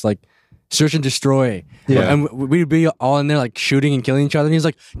COD where it's like search and destroy? Yeah. And we'd be all in there like shooting and killing each other. And he's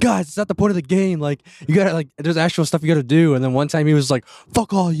like, guys, it's not the point of the game. Like you gotta like, there's actual stuff you gotta do. And then one time he was like,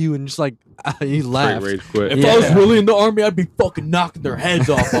 fuck all you, and just like he Straight laughed. rage quit. If I was really in the army, I'd be fucking knocking their heads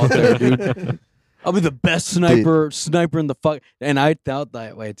off out there, dude. I'll be the best sniper in the fuck. And I felt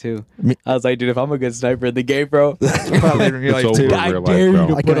that way too. Me- I was like, dude, if I'm a good sniper in the game, bro, That's probably in real It's life too. over. I real life, dare you bro.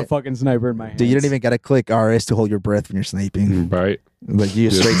 to I put can- a fucking sniper in my hand. Dude, you don't even gotta click RS to hold your breath when you're sniping. Right? Like you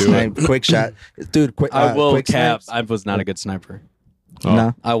Just straight do snipe, quick shot, dude. Quick. I will quick cap. snipes. I was not a good sniper. Oh,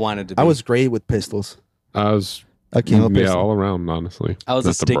 No, I wanted to be. I was great with pistols. I was, I came up yeah, all around, honestly. I was a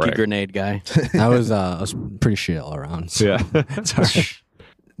Not to sticky brag. grenade guy. I was pretty shit all around. So. Yeah. Sorry.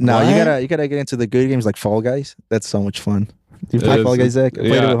 No, What? you gotta get into the good games like Fall Guys. That's so much fun. You It play is. Fall Guys, Zach? I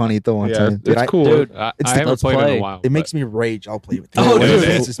played Yeah. it with Juanito one Yeah, time. it's Dude, cool. dude, I it's haven't let's played in play. a while. It makes but- me rage. I'll play with you. Oh, It dude,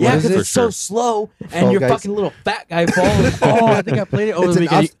 is. It's yeah, just- because for it's so sure. slow, and Fall your Guys. fucking little fat guy falls. Oh, I think I played it over It's the an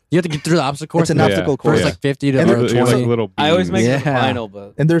weekend. obst- You have to get through the obstacle course. It's an Yeah. obstacle First course. Yeah. like 50 to And or they're- You're 20. like little I always make beans. it the Yeah. final,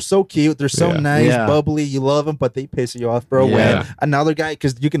 but And they're so cute. They're so Yeah. nice, Yeah. bubbly. You love them, but they piss you off, bro. Yeah. When another guy,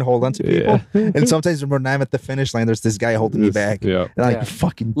 because you can hold on to people, and sometimes when I'm at the finish line, there's this guy holding me back. Yeah. And I Yeah.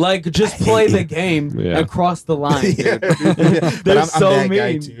 fucking. like just play the game Yeah. and cross the line. Yeah. Dude. But They're I'm so that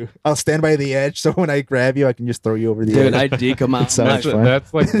guy mean. too. I'll stand by the edge, so when I grab you, I can just throw you over the Dude, edge. I deke them out. It's so That's, much fun.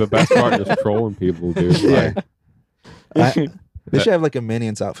 that's like the best part, just trolling people, dude. Yeah. Like, They should have like a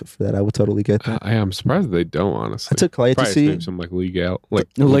Minions outfit for that. I would totally get that. I'm surprised they don't, honestly. I took Clay to Probably see. some like legalities.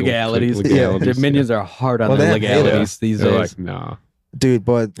 Legalities. Yeah. The minions are hard on Well, their they have Halo. legalities these They're days. like, nah. dude.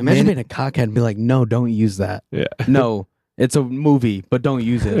 But Imagine being a cockhead and be like, no, don't use that. Yeah. No, it's a movie, but don't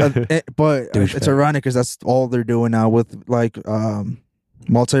use it. but Douchebag. it's ironic because that's all they're doing now with like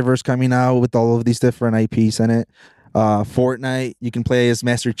multiverse coming out with all of these different IPs in it. Fortnite, you can play as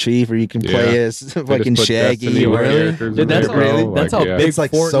Master Chief or you can play as They fucking just put Shaggy. Destiny Or characters whatever. in Dude, that's there, how, bro. big, that's how yeah. big It's,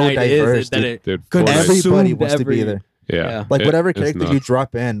 like, so Fortnite diverse, is. That dude. it Dude, could Fortnite- Everybody assumed wants to be every- there. Yeah. Like whatever It's character nuts. you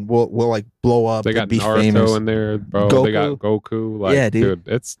drop in will like blow up They got and be Naruto famous. in there, bro. They got Goku. Like, Yeah, dude.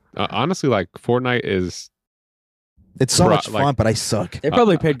 It's honestly like Fortnite is. It's so Bro, much like- fun, but I suck. They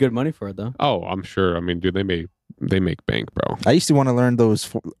probably paid good money for it though. Oh, I'm sure. I mean, dude, they make bank, bro. I used to want to learn those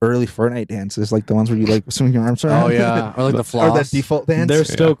early Fortnite dances, like the ones where you like swing your arms around. Oh yeah, or like the or floss. that default dance. They're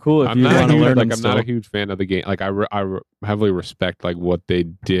still cool if I'm you not a want to huge, learn like them I'm not a still. huge fan of the game. Like I heavily respect like what they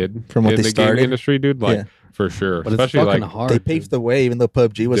did From what in they the game started. industry, dude. Like Yeah. for sure, But it's especially fucking like hard. They paved dude. the way, even though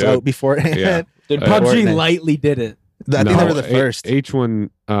PUBG was Dude. out beforehand. Yeah. Dude, uh, PUBG Fortnite. lightly did it. I think they were the first.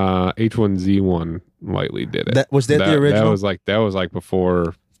 H1Z1 lightly did it. That was the original That was like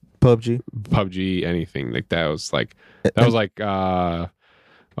before PUBG. PUBG anything. Like that was like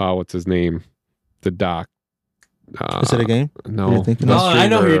what's his name? The Doc. Is it a game? No. You're thinking Oh, of? I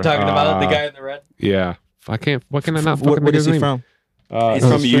know who you're streamer, talking about. The guy in the red. Yeah. Why can I not fucking What think is his he name? from? He's the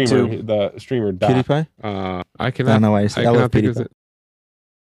from streamer, YouTube. The streamer Doc. PewDiePie? I I cannot. don't know why I said I love cannot think of PewDiePie.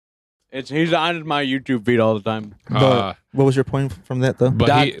 He's on my YouTube feed all the time. But what was your point from that though? But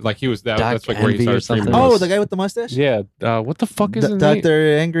Doc- he was that. Doc That's like where he Envy or started streaming. something. Oh, was- the guy with the mustache? Yeah. What the fuck is his name?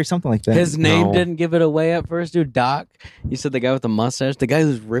 Dr. Angry, something like that. His name No. didn't give it away at first, dude. Doc. You said the guy with the mustache. The guy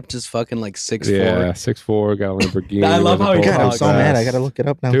who's ripped his fucking like 6'4". Yeah, 6'4", got a Lamborghini. I love how he God, I'm talks. so mad. I gotta look it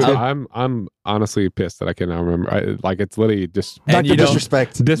up now. Dude, too. I'm honestly pissed that I cannot remember. Like it's literally just And you Dr. don't-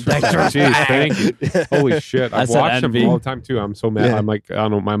 Disrespect. disrespect. Jeez, thank you. Holy shit! I I've said watched envy. him all the time too. I'm so mad. Yeah. I'm like, I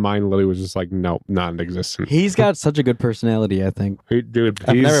don't know. My mind literally was just like, no, non-existent. He's got such a good personality, I think. Dude,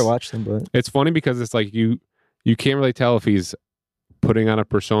 I've he's- never watched him, but It's funny because it's like you can't really tell if he's putting on a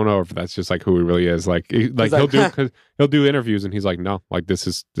persona or if that's just like who he really is. Like He's he'll do interviews and he's like, no, like this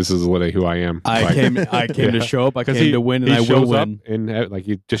is literally who I am. I Like, came Yeah. to show up. I 'cause came to win, and he I will shows win. up and like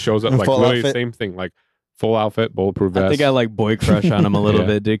he just shows up In like full literally outfit. same thing, like full outfit, bulletproof vest. I think I like boy crush on him a little Yeah.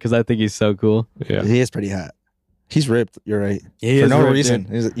 bit, dude, because I think he's so cool. yeah. he is pretty hot. He's ripped. You're right. He For is no ripped, reason.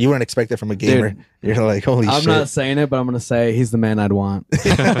 dude. You wouldn't expect it from a gamer. You're like, holy I'm shit. not saying it, but I'm gonna say he's the man I'd want.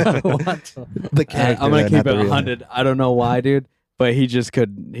 The character. I'm gonna not keep the it real 100. I don't know why, dude, but he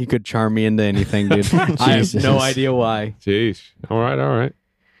could charm me into anything, dude. I have Jesus. no idea why. Jeez. All right.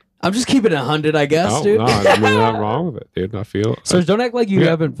 I'm just keeping it 100, I guess, Oh, dude. no, I mean, not wrong with it, dude. I feel So don't act like you Yeah.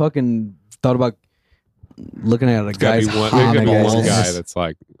 haven't fucking thought about looking at a there's gotta guy's be one, hot there's gotta be one balls. guy that's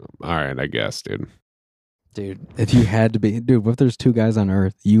like, all right, I guess, dude. Dude, if you had to be, dude, what if there's two guys on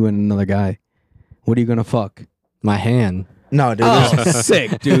Earth, you and another guy? What are you gonna fuck? My hand. No, dude. Oh,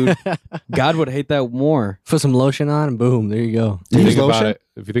 sick, dude. God would hate that more. Put some lotion on, and boom, there you go. Do you use Think about lotion? it.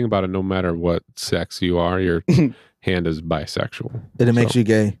 If you think about it, no matter what sex you are, your hand is bisexual. It makes So, you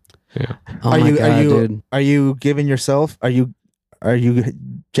gay. Oh are my you God, are you dude. are you giving yourself are you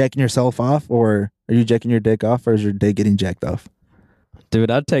jacking yourself off, or are you jacking your dick off, or is your dick getting jacked off?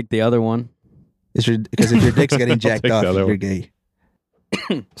 Dude, I'd take the other one. Because if your dick's getting jacked take the off, other you're one. gay.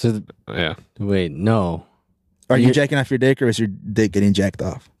 So Yeah. wait, no. Are you You're- jacking off your dick, or is your dick getting jacked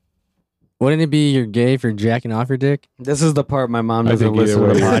off? Wouldn't it be you're gay if you're jacking off your dick? This is the part my mom I doesn't think either listen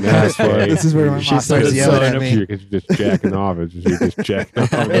to the way, podcast you're for. gay. This is where my She mom starts started yelling sewing at up me. Because you're just jacking off. You're just jacking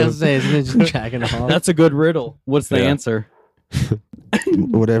off. I was gonna say, isn't it just jacking off? That's a good riddle. What's the Yeah. answer?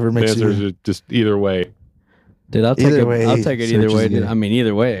 Whatever The makes answer you. is just either way. Dude, I'll take Either it. way, I'll take it search either is way, dude. gay. I mean,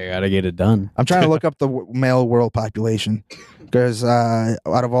 either way, I gotta get it done. I'm trying to look up the male world population, because out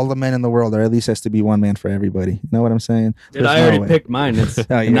of all the men in the world, there at least has to be one man for everybody. You know what I'm saying? Dude, There's I no already way. picked mine. It's, Oh, and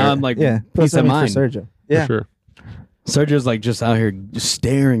now you're- I'm like, yeah, peace of for mind. Sergio. For Yeah, sure. Sergio's like just out here just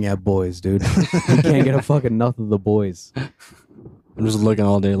staring at boys, dude. He can't get a fucking enough of the boys. I'm just looking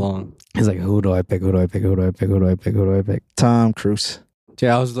all day long. He's like, who do I pick? Who do I pick? Who do I pick? Who do I pick? Who do I pick? Tom Cruise.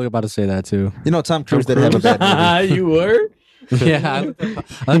 Yeah, I was about to say that too. You know, Tom Cruise did have a bad movie. You were? Yeah, I looked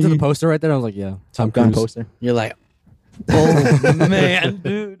at the poster right there. I was like, yeah, Tom Gun Cruise. poster. You're like, oh man,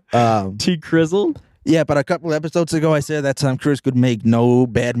 dude. T. Crizzle? Yeah, but a couple episodes ago, I said that Tom Cruise could make no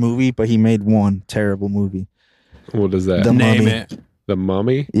bad movie, but he made one terrible movie. What is that? The Name Mummy. it. The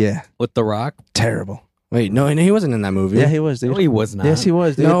Mummy? Yeah, With The Rock? terrible. Wait, no, he wasn't in that movie. Yeah, he was, dude. No, he was not. Yes, he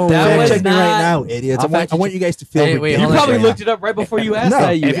was, dude. No, that Fact was check me not- right now, idiots. I'll I want you guys to feel Hey, wait, You hold on. probably right looked it up right before you asked No.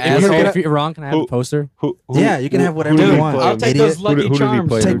 that, you If, asshole. if you're wrong, can I have Who- a poster? Who, Yeah, you can have whatever who you did he want. play? I'll take idiot. those lucky Who did he charms.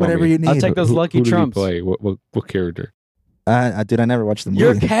 play Take in whatever Mummy? you need. I'll take those Who- lucky who did he trumps. play? What character? Dude, I never watched the movie.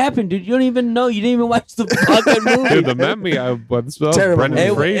 You're capping, dude. You don't even know. You didn't even watch the fucking movie. Dude, the Memmy, that was Terrible.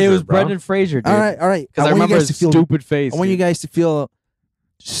 Brendan Fraser. It was bro. Brendan Fraser, dude. all right. Because I want remember you guys his to feel stupid face. I want you dude. guys to feel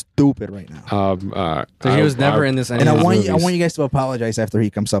stupid right now. So he was never in this. And I any of want these you. I movies. want you guys to apologize after he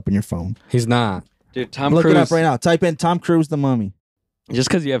comes up on your phone. He's not. Dude, Tom Look Cruise. it up right now. Type in Tom Cruise the Mummy. Just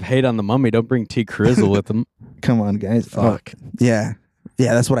because you have hate on the Mummy, don't bring T. Crizzle with him. Come on, guys. Fuck. Yeah,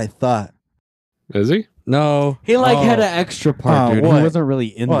 that's what I thought. Is he? No. He Oh. had an extra part, dude. what? He wasn't really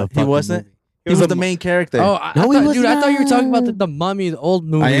in What? the fucking He wasn't? movie. He was a the main character. Oh, No, he was dude, I thought you were talking about not. the Mummy, the old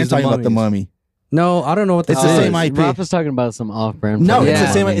movie. I am talking about the Mummy. No, I don't know what this It's the is. same IP. Ralph was talking about some off-brand. No, fucking it's the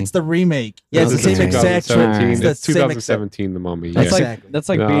Yeah. same. Mummy. It's the remake. Yeah, it's No, the same it's exact. 2017. It's the It's same exact. 2017, The Mummy. That's yeah. like Exactly. that's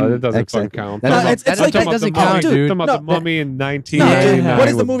like no, being. it doesn't Exactly. fucking count. No, it's that's like that the- doesn't oh, count, dude, dude. Talking about No, The Mummy in No, 1999. dude, what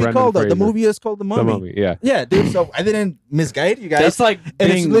is the with movie Brendan called? Though? The Fraser. movie is called The The Mummy. Mummy, yeah. Yeah, dude. So I didn't misguide you guys. That's like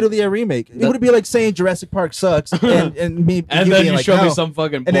and being. it's literally a remake. It would be like saying Jurassic Park sucks, and me and you then being you like, show me no. some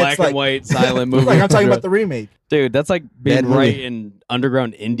fucking And it's black like- and white silent movie. Like I'm talking about the remake. Dude, that's like being Bad movie. right in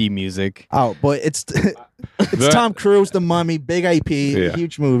underground indie music. Oh, but it's That- Tom Cruise, The Mummy, big IP, Yeah.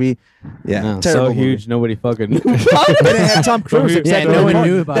 huge movie. Yeah, No, terrible so movie. huge, nobody fucking knew. And it had Tom Cruise. So exactly. no one That-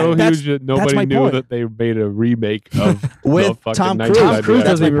 knew about So it. that's- huge that that's nobody my knew point. that they made a remake of With the fucking Tom Cruise. 1999. Tom Cruise That's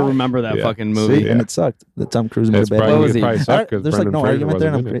doesn't my even point. remember that Yeah. fucking See, movie. and it sucked. That Tom Cruise made a That's bad probably, What was it he? probably All sucked right, because there's like Brendan no Fraser argument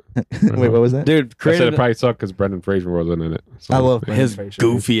there. wasn't And in I'm it. great. Wait, what was that? Dude, I said created it probably sucked because Brendan Fraser wasn't in it. So, I love his Brendan Fraser.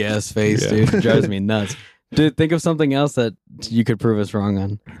 goofy ass face, Yeah. dude. It drives me nuts. Dude, think of something else that you could prove us wrong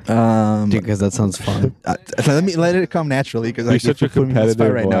on. Dude, because that sounds fun. Let it come naturally because He's such a put me in the spot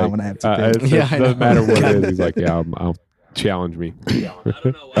competitive. right now. I'm like, gonna have to. pick. it Yeah, I doesn't know. matter what it is. He's like, yeah, I'll challenge me.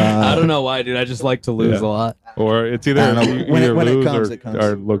 I don't know why, dude. I just like to lose Yeah. a lot. Or it's I either don't know. you When it- either when it lose comes, or, it comes.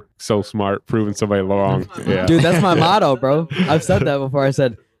 or look so smart, proving somebody wrong. Yeah, Dude, that's my motto, bro. I've said that before. I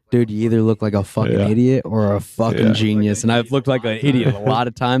said, dude, you either look like a fucking Yeah. idiot or a fucking Yeah. genius. And I've looked like an idiot a lot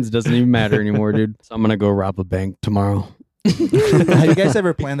of times. It doesn't even matter anymore, dude. So I'm going to go rob a bank tomorrow. Have you guys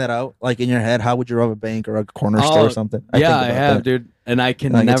ever planned that out, like in your head? How would you rob a bank or a corner store Oh, or something? Yeah, think I about have, that. dude. And I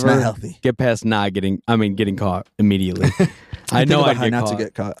can Like, it's not never healthy. get past getting caught immediately. I Think know about I'd how get not caught. to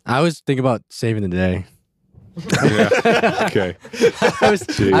get caught. I always think about saving the day. yeah. Okay. I was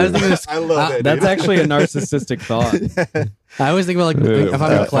thinking this. I love that. That's actually a narcissistic thought. I always think about like if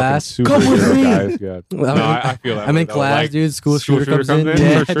I'm in class. Come with me. Guys, I'm no, in- I feel that. I'm way, in though. class, Like, dude. School shooter comes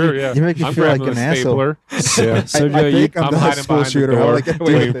in. for sure. Yeah, You make me I'm feel like grabbing an a asshole. stapler. Yeah. Sergio, you, I'm I'm the hiding school behind the shooter. I'm door, like, wait a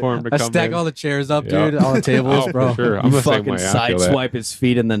waiting minute. for him to I come stack in. all the chairs up, Yeah. dude, all the tables, Oh, bro. for sure. I'm you the same fucking way. I feel that. sideswipe his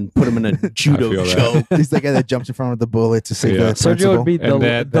feet and then put him in a judo feel that. choke. He's the guy that jumps in front of the bullet to save Yeah. the Sergio principal. would be the, And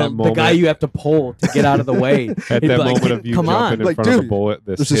that the moment- guy you have to pull to get out of the way. At He'd be that like, moment of you come jumping on. in Like, front of dude, the bullet,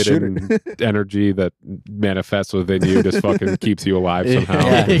 this there's a hidden energy that manifests within you just fucking keeps you alive somehow.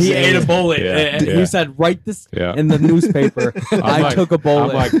 Yeah, he ate a bullet. Yeah, And yeah. He said, write this Yeah. in the newspaper. I like- took a bullet.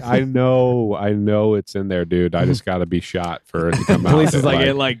 I'm like, I know it's in there, dude. I just got to be shot for it to come out. Police is like,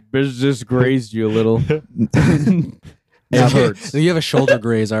 it like just grazed you a little. It hurts. You have a shoulder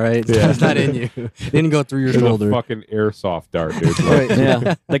graze, all right? Yeah. It's not in you. It didn't go through your it's a shoulder. fucking airsoft dart, dude. Wait,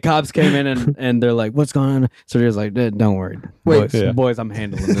 Yeah, the cops came in and they're like, "What's going on?" So he was like, "Don't worry, Wait. boys, Yeah. boys, I'm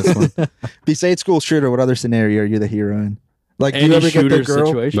handling this one." Besides school shooter, what other scenario are you the hero in? Like, do Any you ever get the shooter girl?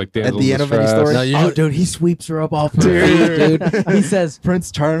 situation. Like At damsel the in end of any distress. story? No, you Oh, dude, he sweeps her up off her Dude. feet, dude. He says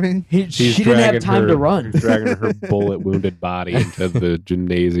Prince Charming? she He's didn't have dragging time her- to run. He's dragging her bullet wounded body into the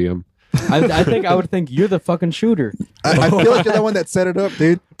gymnasium. I think I would think you're the fucking shooter. I feel like you're the one that set it up,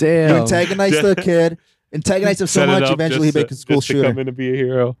 dude. You Damn. antagonize the kid, antagonize him so Set it much, up eventually he just makes a school just to come shooter. in to be a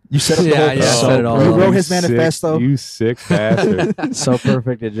hero. You set up the Yeah, whole yeah, thing. set it all You up. wrote You his manifesto. You sick bastard. So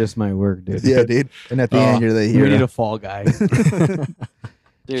perfect, it just might work, dude. Yeah, dude. And at the Oh, end, you're the We hero. need a fall guy.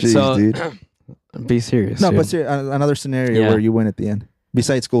 Dude, Jeez, so dude. be serious. No, dude. but another scenario Yeah. where you win at the end.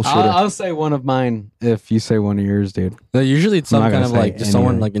 Besides school shooter. I'll say one of mine if you say one of yours, dude. No, usually it's I'm some not kind gonna of say like just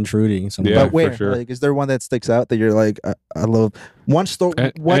someone anyway. like intruding. Something. Yeah, But where? for sure. Like, is there one that sticks out that you're like, I love? One story.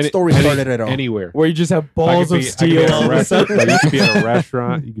 A- What any- story any- started it all? Anywhere. Where you just have I balls could of be- I could steel be at all a of a restaurant. sudden. Like, you could be at a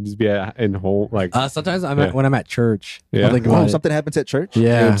restaurant. You can just be in home. Like Sometimes Yeah. when I'm at church. Yeah. I'll think Oh, about it. something happens at church.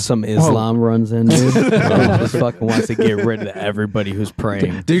 Yeah. Dude, some Islam runs in, dude. Just fucking wants to get rid of everybody who's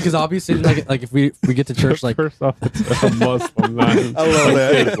praying. Dude, because I'll be sitting like if we get to church like first off, it's a Muslim. Not, I love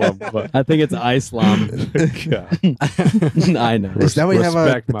that. Islam, but, I think it's Islam. yeah. I know. Is that why you have a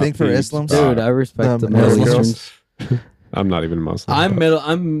Respect my thing for peeps. Islam? Dude, I respect the Middle Muslims. Easterns. I'm not even Muslim.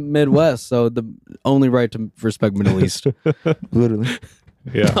 I'm Midwest, so the only right to respect Middle East. Literally.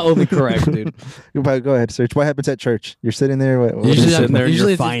 yeah. Only correct, dude. Go ahead, search. What happens at church? You're sitting there. What Usually is I'm- it? in there in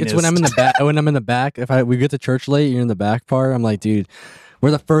usually your it's when I'm in the back. When I'm in the back, we get to church late, you're in the back part. I'm like, dude,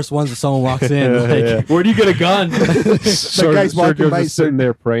 We're the first ones if someone walks in. Like, Yeah. Where do you get a gun? guy's walking by, just sitting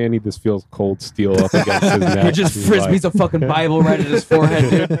there praying. He just feels cold steel up against his neck. He just He's frisbees a fucking Bible right at his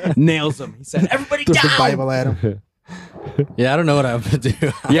forehead, dude. Nails him. He said, "Everybody Throws down." the Bible at him. yeah, I don't know what I would do.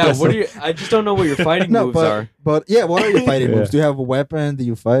 Yeah, what do you? I just don't know what your fighting No, moves are. but yeah, what are your fighting Yeah. moves? Do you have a weapon? Do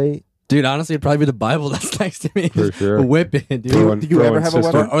you fight? Dude, honestly, it'd probably be the Bible that's next to me. For Just sure. whip it, dude. Do you ever have a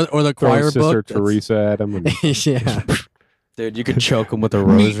sister, weapon? Or the throwing choir Sister book. Teresa at him. And yeah. Dude, you could choke him with a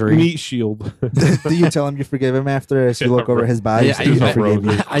rosary. meat shield. Do you tell him you forgive him after as you Yeah, look over his body? Yeah, Still, I forgive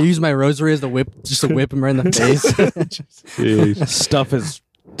you. I use my rosary as the whip, just to whip him right in the face. Jeez. Stuff his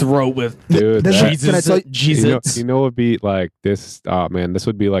throat with Dude, Then that- Can I Jesus. tell you- Jesus. you know, would be like this. Oh man, this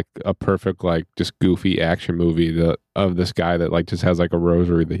would be like a perfect like just goofy action movie of this guy that like just has like a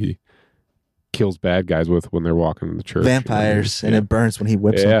rosary that he kills bad guys with when they're walking in the church. Vampires, and yeah. it burns when he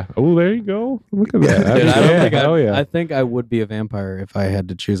whips them. Yeah. Oh, there you go. Look at that. Dude, I don't Yeah, think hell yeah. I think I would be a vampire if I had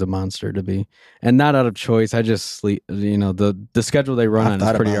to choose a monster to be, and not out of choice. I just sleep. You know, the schedule they run I've on is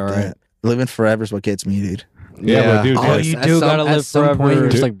thought pretty about alright. that. Living forever is what gets me, dude. Yeah, but dude, Oh, like, you At do some- gotta at live some point, forever. you're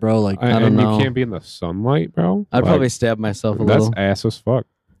just Dude. like, bro, like, I don't and know. you can't be in the sunlight, bro. I'd Like, probably stab myself a that's little. ass as fuck.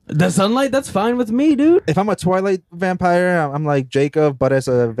 The sunlight, that's fine with me, dude. If I'm a Twilight vampire, I'm like Jacob, but as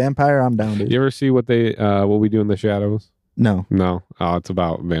a vampire, I'm down, dude. You ever see what we do in the shadows? No, No. Oh, it's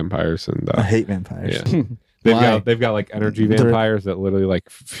about vampires and I hate vampires. yeah. Why? They've got like energy They're- vampires that literally like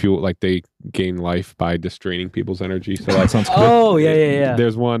fuel, like they gain life by just draining people's energy. So like, Sounds cool. Oh yeah.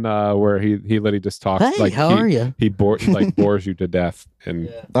 there's one where he literally just talks Hey, like how he, are you? he bores you to death and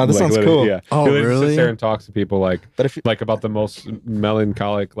Oh, this like, sounds literally, cool. Yeah. Oh, he literally really? sits there and talks to people like But if you, about the most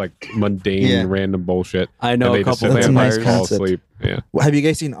melancholic, like mundane, Yeah. random bullshit. I know and a they just couple sit there and That's a like nice fall concept. asleep. Yeah. have you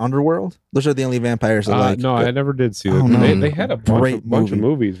guys seen Underworld? Those are the only vampires I like. No, I never did see that. Oh, no. They had a Great bunch of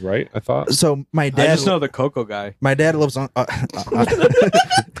movie. movies, right? I thought So my I dad, just know the Coco guy. my dad loves on.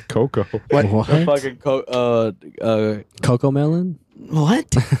 Coco. What? The fucking Coco Melon?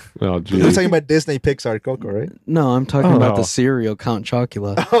 what? Oh, You're geez. talking about Disney Pixar Coco, right? No, I'm talking Oh. about No. the cereal Count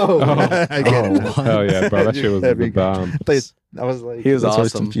Chocula. Oh, I get it. now. Hell yeah, bro. That shit was That'd the be good. bomb. I was like, He was that's why I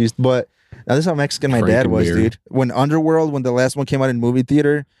awesome. confused. But now this is how Mexican my dad was, Frankenbeard. dude. When Underworld, when the last one came out in movie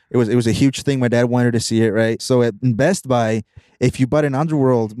theater, it was a huge thing. My dad wanted to see it, right? So at in Best Buy, if you bought an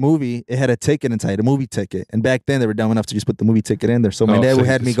Underworld movie, it had a ticket inside, a movie ticket. And back then they were dumb enough to just put the movie ticket in there. So my Oh, dad so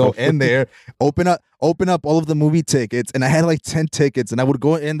had you me just go open- in there, open up all of the movie tickets, and I had like 10 tickets, and I would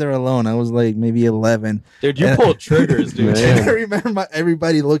go in there alone. I was like maybe 11. Dude, you Yeah. pulled triggers, dude. Man. And I remember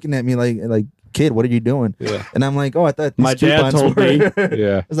everybody looking at me like, kid, what are you doing? Yeah. And I'm like, oh, I thought these My dad coupons told were. me.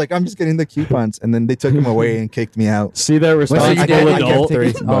 Yeah. I was like, I'm just getting the coupons, and then they took him away and kicked me out. See that so responsible you did- I kept adult.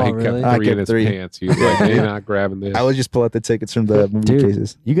 three. But he Oh, kept really? I three in kept his three. pants. He was like, "Hey, you're not grabbing this." I would just pull out the tickets from the movie Dude.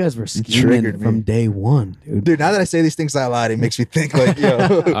 cases. You guys were triggered scheming me. from day one, dude. Dude, now that I say these things out loud, it makes me think like, yo,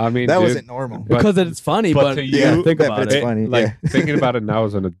 I mean, that dude, wasn't normal. but- Because it's funny, but but, to yeah, you- think Yeah, about but it's it. funny. like yeah. thinking about it now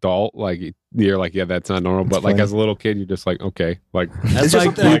as an adult, like you're like, yeah, that's not normal. But It's like funny. as a little kid, you're just like, okay, like. That's It's just like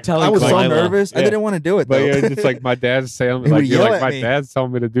something you I- telling I was so Delilah. nervous. I Yeah. didn't want to do it But though. yeah, it's like my dad's saying, He would like you're yell like at my me. dad's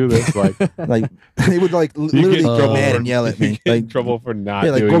telling me to do this. Like Like he would like literally get get mad trouble. and yell at you me. get in Like, trouble for not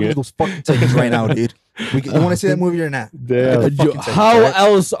yeah, like go doing get it. those fucking tickets right now, dude. You want to see that movie or not? Yeah. fucking tickets, How right?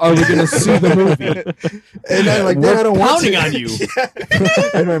 else are we gonna see the movie? And I'm like, Dad, I don't We're want to. pounding on you. Yeah.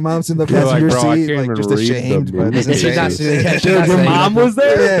 And my mom's in the You're like, passenger bro, I seat, can't like even just read ashamed. the But movie. doesn't She's say not anything. saying- she's Dude, not your saying mom nothing. was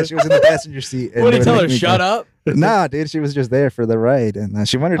there. Yeah, she was in the passenger seat. and What did they he would tell her? make me Shut go. up. Nah, dude, she was just there for the ride, and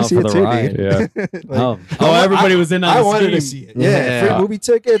she wanted to Oh, see for it the too, ride. dude. Yeah. Oh, everybody was in on I the wanted to scheme. see it. Yeah, Yeah. free movie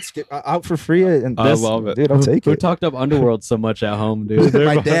tickets out for free, and I this, love it. dude. I'll take Who it. talked up Underworld so much at home, dude?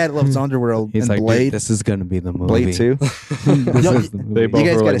 My dad loves Underworld He's and like, dude, Blade. this is gonna be the movie. Blade 2. This Yo, is the They movie. both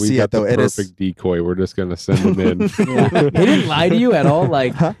guys were gotta like, we see got it, though. the It is- perfect decoy. We're just gonna send him in. Yeah. He didn't lie to you at all.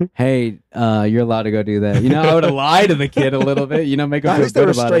 Like, hey, you're allowed to go do that. You know, I would have lied to the kid a little bit. You know, make him At feel least they good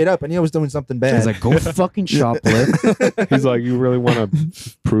were about straight it. up, and he was doing something He's bad. like, go fucking shoplift. He's like, you really want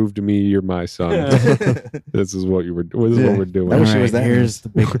to prove to me you're my son? This is what you were. This is Yeah. what we're doing. I wish he All was that here's the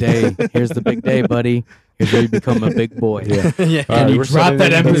big day. Here's the big day, buddy. Here's where you become a big boy. Yeah. yeah. All right, you we're drop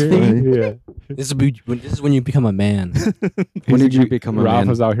that sending empathy? in- Yeah. This is when you become a man. When did you become a Rob man?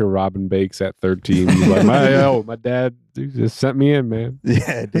 was out here robbing bakes at 13. He's like, my dad just sent me in, man.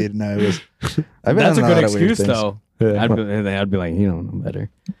 Yeah, dude. No, it was. I've been That's a on good lot of weird excuse, things. though. Yeah. I'd be like, you don't know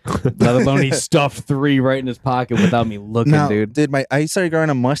better. Let alone he stuffed 3 right in his pocket without me looking, No, dude. I started growing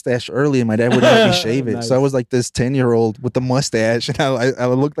a mustache early, and my dad wouldn't let me shave it. Nice. So I was like this 10-year-old with the mustache, and I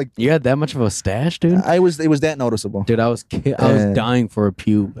looked like You had that much of a stash, dude? it was that noticeable. Dude, I was dying for a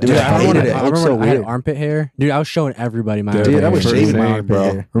pube. Dude, I hated it. I It looked remember so when I had weird. armpit hair. Dude, I was showing everybody my Dude, armpit Dude, I was hair. shaving my Same, armpit bro.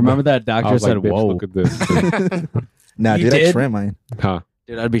 hair. Remember that I doctor was said, like, bitch, whoa. look at this. Nah, You dude, I did? trim mine. Huh?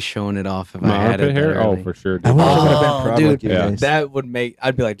 Dude, I'd be showing it off if My I had armpit it. hair? that Oh, early. for sure. I Dude. wish I would have been Oh, proud dude, like you yeah. guys. That would make.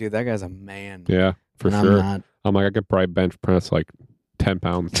 I'd be like, dude, that guy's a man. Yeah, for and sure. I'm not. I'm like, I could probably bench press like 10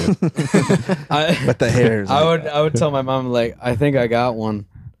 pounds. I, But the hair is I would tell my mom like, I think I got one,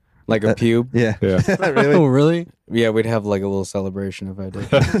 like a pube. yeah. Yeah. Really? Oh, really? Yeah, we'd have like a little celebration if I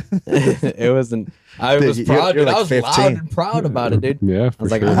did. It wasn't. I Dude, was you're- proud. you're dude. I like was 15. loud and proud about it, dude. Yeah, I for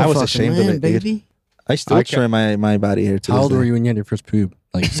was like, sure. I'm I a was fucking ashamed man, of it, dude. baby. I still I trim my body hair to How this old day. were you when you had your first poob?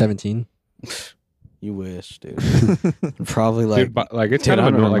 Like 17? You wish, dude. Probably like. Dude, but, like it's dude, kind of I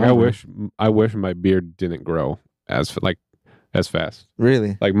don't annoying. Like remember. I wish my beard didn't grow as fast.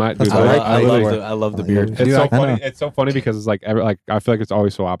 Really? Like my That's dude, what like, I like love it. the I love the I beard. love it's Dude, so I funny. know. It's so funny because it's like I feel like it's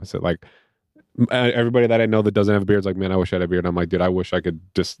always so opposite. Like everybody that I know that doesn't have a beard is like, man, I wish I had a beard. I'm like, dude, I wish I could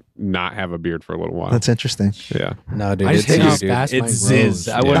just not have a beard for a little while. That's interesting. Yeah, No, dude, I just it's hate how ziz, dude. fast It's mine ziz. grows.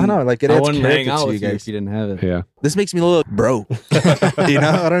 I Yeah. I wouldn't. know, like it I adds wouldn't hang character out to you with you guys. if you didn't have it. yeah. This makes me look broke. You know,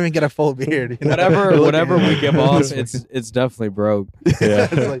 I don't even get a full beard. You know? Whatever we give off, It's it's definitely broke. Yeah.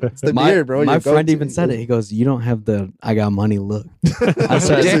 like, it's the my beard, bro. my Your friend go-to. even said it. He goes, "You don't have the I got money look." I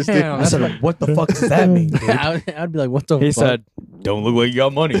said, Jesus, dude. Damn, I said, "What the fuck does that mean?" Dude? I'd be like, what the He fuck? said, "Don't look like you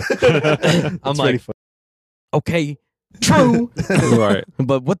got money." I'm It's like, pretty funny. okay, true, Right.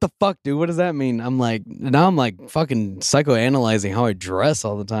 but what the fuck, dude? What does that mean? I'm like, now I'm like fucking psychoanalyzing how I dress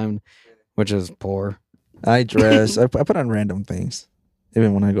all the time, which is poor. I dress. I put on random things,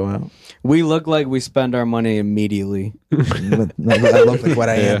 even when I go out. We look like we spend our money immediately. But I look like what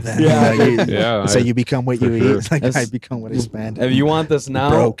I am. Then. Yeah. You know, Yeah, so I- you become what for you sure. eat. Like That's- I become what I spend. If you want this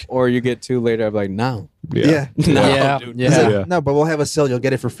now, Broke. or you get two later, I'm like, now. yeah. No, Yeah, dude. yeah. It's like, Yeah. no, but we'll have a sale. You'll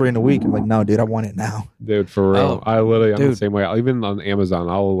get it for free in a week. I'm like, no, dude, I want it now. Dude, for real. Oh, I literally, I'm the dude. same way. Even on Amazon,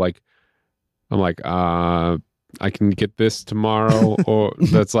 I'm like, I can get this tomorrow, or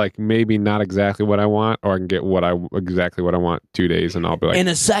that's like maybe not exactly what I want, or I can get exactly what I want 2 days, and I'll be like, In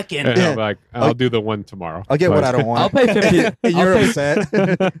a second. and Yeah. I'll be like, I'll do the one tomorrow. I'll get what I Like- don't want. I'll pay 50. You're I'll pay, upset.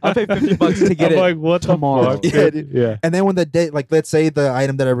 I'll pay $50 to get I'm it like, what tomorrow. the fuck? Yeah, dude? dude. Yeah. And then when the day, like, let's say the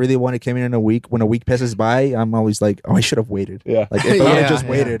item that I really wanted came in a week, when a week passes by, I'm always like, oh, I should have waited. Yeah. Like, if I would Yeah, have just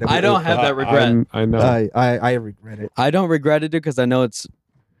yeah. waited. I don't have that regret. I know. I regret it. I don't regret it because I know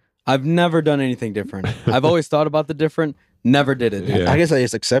I've never done anything different. I've always thought about the different, never did it. Yeah. I guess I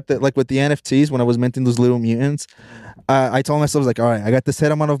just accept it. Like with the NFTs, when I was minting those little mutants, I told myself, like, all right, I got this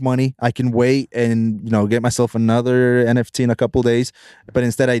set amount of money. I can wait and, get myself another NFT in a couple days. But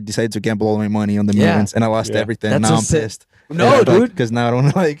instead, I decided to gamble all my money on the Yeah. mutants, and I lost Yeah. everything. That's now a I'm si- pissed. No, dude. Because now I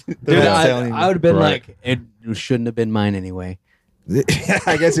don't like. Dude, I would have been Right. like, it shouldn't have been mine anyway.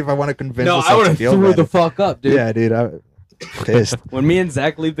 I guess if I want to convince No, myself I would to have feel threw better. the fuck up, dude. Yeah, dude. I'm pissed. When me and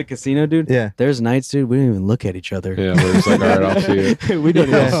Zach leave the casino, dude, Yeah. there's nights, dude, we don't even look at each other. Yeah, we're just like, all right, I'll see you. We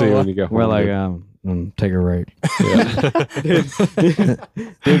don't I'll even see you when you get home. We're like, dude. take a right. Yeah.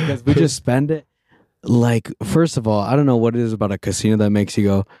 Dude, because we just spend it. Like, first of all, I don't know what it is about a casino that makes you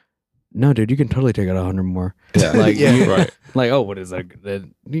go, no, dude, you can totally take out 100 more. Yeah. Like, Yeah. you- Right. like, oh, what is that?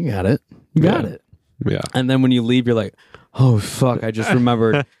 You got it. You got Yeah. it. Yeah. And then when you leave, you're like, oh, fuck, I just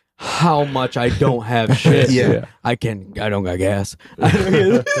remembered how much I don't have shit. Yeah. I don't got gas.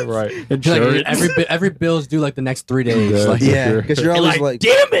 Right. It's like every bill's due like the next 3 days. Yeah. Like, Yeah, Sure. because you're You're always like, like,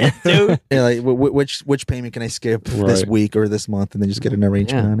 damn it, dude. yeah, like which payment can I skip this Right. week or this month, and then just get an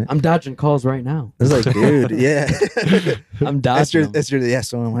arrangement Yeah, on it. I'm dodging calls right now. It's like, dude, yeah. I'm that's dodging your, them. that's your, yeah.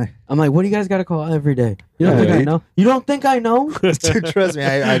 So am I. I'm like, what do you guys got to call every day? You don't Yeah, think I dude. know? You don't think I know? Dude, trust me,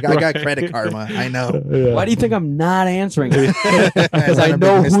 I got credit karma. I know. Yeah. Why do you think I'm not answering? Because Because I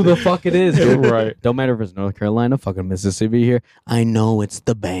know who the fuck it is, dude. Right. Don't matter if it's North Carolina, fucking Mississippi here. I know it's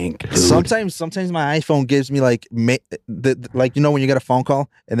the bank, dude. Sometimes my iPhone gives me like like when you get a phone call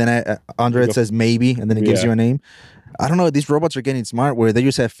and then under it says maybe and then it gives Yeah. you a name. I don't know. These robots are getting smart where they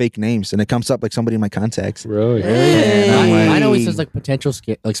just have fake names and it comes up like somebody in my contacts. Really? Hey. And I'm like- I know it says like potential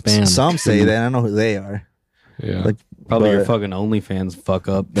like spam. Some say that. I don't know who they are. Yeah. Like, Probably your but- fucking OnlyFans fuck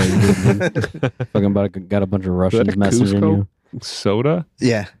up. Fucking got a bunch of Russians that a messaging Cusco? you. Soda?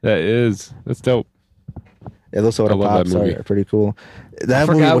 Yeah. That's dope. Yeah, those soda I love that pops movie. are pretty cool. That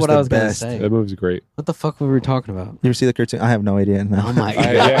movie forgot was what the I was gonna best. say. That movie's great. What the fuck were we talking about? You ever see the cartoon? I have no idea. No. Oh my god!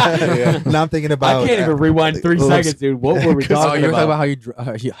 yeah. Now I'm thinking about. I can't even rewind 3 those- seconds, dude. What were we Oh, talking you were talking about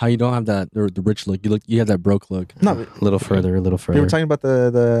about? how you don't have the rich look. You have that broke look. No, A little further, a little you further. were talking about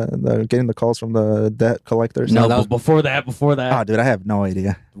the getting the calls from the debt collectors. No, that was before that. Before that, Oh, dude, I have no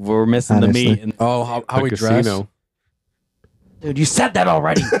idea. we're missing honestly. the meat. And, Oh, how The we dress. casino. dude, you said that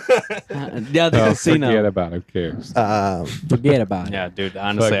already. Yeah, the Oh, casino. forget about it. Who cares? Forget about it. Yeah, dude.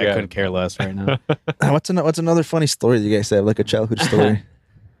 Honestly, I Fuck couldn't care less right now. What's another funny story that you guys have, like a childhood story?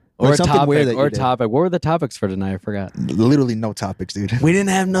 Or a something topic. weird that Or you a did. topic. What were the topics for tonight? I forgot. Literally no topics, dude. We didn't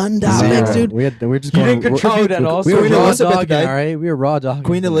have none Zero. topics, dude. We were just You going. didn't contribute at all. We so were Queen raw Elizabeth dogging, died. all right. We were raw dogging.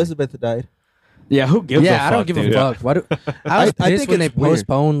 Queen Elizabeth died. Yeah, who gives a Yeah, fuck, I don't give dude? a fuck. Why do I was I pissed think when they it's weird.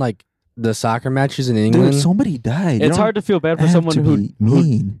 postponed like the soccer matches in England. Dude, somebody died. It's hard to feel bad for someone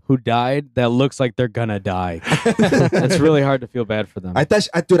who died that looks like they're gonna die. It's really hard to feel bad for them. I thought,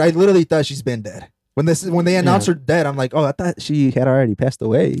 dude, I literally thought she's been dead. When they announced her dead, I'm like, oh, I thought she had already passed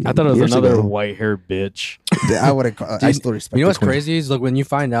away. I thought it was years another ago. white-haired bitch. I would have. I still respect. You know what's the queen. crazy is like when you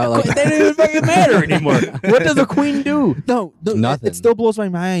find out like They don't even fucking matter anymore. What does a queen do? No, Nothing. It still blows my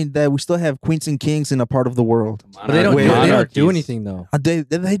mind that we still have queens and kings in a part of the world. but they don't, Wait, they don't monarchies. do anything though. They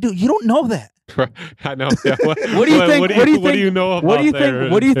do. You don't know that. I know. Yeah, what, What do you think? What do you know about What do you their,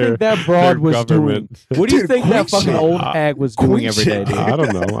 think? What do you their- think that broad their was government? doing? What do you Dude, think that queen fucking shit. old hag was doing Queen every day, shit. dude? I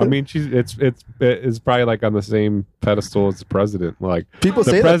don't know. I mean, it's probably like on the same pedestal as the president. Like People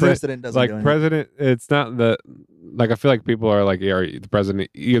the say the president doesn't like do anything. president. It's not the like I feel like people are like, yeah, the president.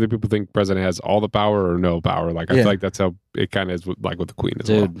 Either people think president has all the power or no power. Like I Yeah. feel like that's how it kind of is with, like with the queen as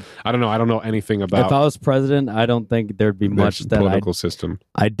Dude, well. I don't know. I don't know anything if I about was president, I don't think there'd be the much that political system.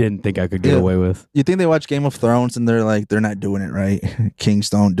 I didn't think I could get Yeah. away with. You think they watch Game of Thrones and they're like, they're not doing it right. Kings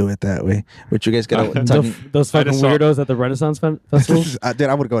don't do it that way. But you guys got to. Those I fucking just saw- weirdos at the Renaissance festival. Dude,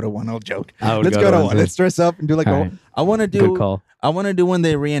 I would go to one. No joke. I would Let's go to one. too. Let's dress up and do like All a. right. I want to Good do. call. I want to do when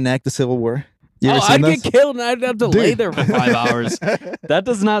they reenact the Civil War. You ever I'd seen get those? killed and I'd have to lay there for 5 hours. That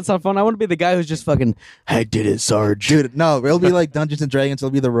does not sound fun. I want to be the guy who's just fucking, I did it, Sarge. Dude, no, it'll be like Dungeons and Dragons. It'll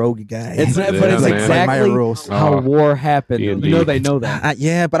be the rogue guy. It's not, but Yeah, it's man. exactly Like Maya Rose. how Oh. war happened. D&D. You know they know that.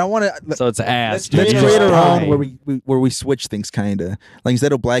 Yeah, but I want to. So it's ass. Let's dude. You create just our own die. where we switch things, kind of like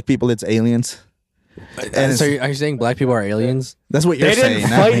instead of black people, it's aliens. And So it's- are you saying black people are aliens? that's what you're They saying. didn't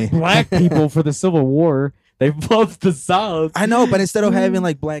not me. fight black people for the Civil War. They both the South. I know, but instead of having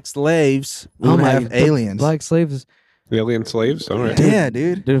like black slaves, we Oh would my- have aliens. Black slaves. Alien slaves. All right. Yeah,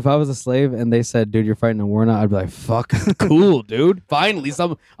 dude. Dude, if I was a slave and they said, dude, you're fighting a war now, I'd be like, fuck, cool, dude. Finally,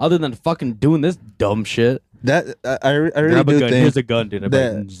 something other than fucking doing this dumb shit. That I really Grab a do gun. think Here's a gun, dude. I'd be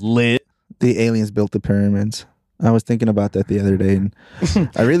like, that- lit. the aliens built the pyramids. I was thinking about that the other day, and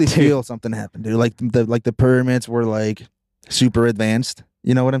I really feel something happened, dude. Like the pyramids were like super advanced.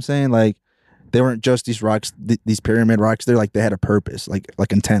 You know what I'm saying? Like they weren't just these rocks, these pyramid rocks. They're like they had a purpose, like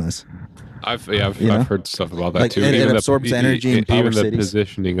antennas. I've You know? I've heard stuff about that Like, too. it Even absorbs energy and even power the cities.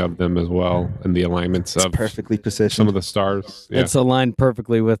 positioning of them as well, and the alignments It's of perfectly positioned. some of the stars. Yeah. It's aligned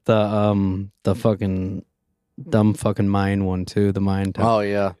perfectly with the fucking dumb fucking Mayan one too. The Mayan temple. Oh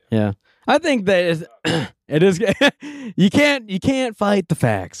yeah. Yeah, I think that is, it is. you can't fight the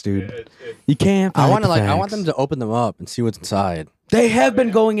facts, dude. You can't. Fight I want to the I want facts. them to open them up and see what's inside. They have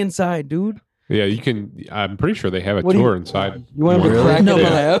been going inside, dude. Yeah, you can. I'm pretty sure they have a What do you- tour inside. You want them to Really? crack No, it in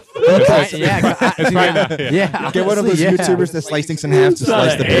but- half? It's probably not- yeah. Yeah. Get one of those honestly, yeah. YouTubers that slice things in half to It's not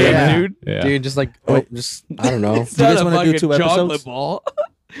slice the a ham, pyramid. dude. Yeah. Dude, just like just I don't know. It's You guys not a wanna do fucking 2 episodes? chocolate ball.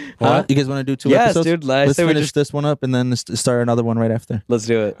 Huh? You guys want to do 2 Yes, episodes? dude. Let's say we finish just this one up and then start another one right after. let's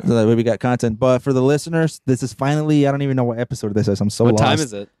do it. So that way we got content. But for the listeners, this is finally. I don't even know what episode this is. I'm so What lost. time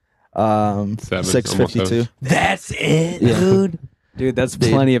is it? 7, 6:52. That's it, Yeah. dude. Dude, that's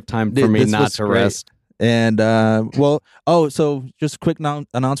Dude, plenty of time for dude, me this not was to great. rest. And so just quick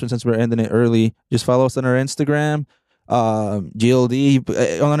announcement since we're ending it early. Just follow us on our Instagram,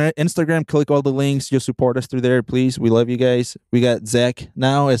 GLD on our Instagram. Click all the links. Just support us through there, please. We love you guys. We got Zach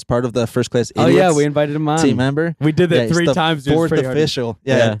now as part of the First Class Oh Idiots yeah, we invited him on. team member. We did that Yeah, it's 3 the times. Dude. It's 4th pretty hard. official.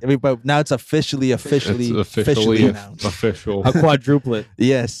 Yeah, but now it's officially It's officially announced. official. A quadruplet.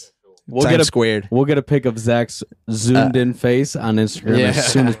 Yes, We'll Times get a squared. We'll get a pic of Zach's zoomed in face on Instagram Yeah. as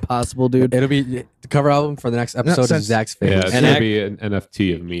soon as possible, dude. It'll be the cover album for the next episode since- is Zach's Yeah, favorite. it's And gonna act- be an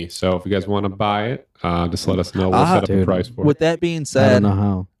NFT of me. So if you guys want to buy it, just let us know. We'll Ah, set up a dude. price for With it. that being I don't said, know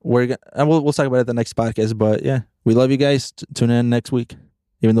how. we're gonna we'll talk about it at the next podcast. But yeah, we love you guys. Tune in next week,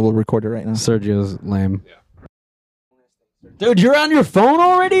 even though we'll record it right now. Sergio's lame. Dude, you're on your phone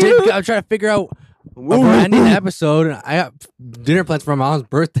already, dude? Dude, I'm trying to figure out. We're ending the episode, and I got dinner plans for my mom's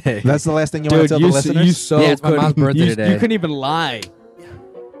birthday. That's the last thing you want to tell the listeners. you so Yeah, it's my mom's couldn't- birthday you, today. You couldn't even lie.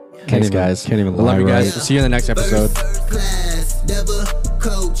 Thanks, guys. Can't even I love lie, you guys. right? See you in the next episode. First class, never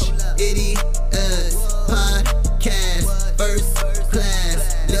coach, podcast. First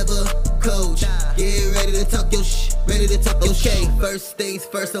class, never coach. Get ready to talk your ready to talk your shit. First things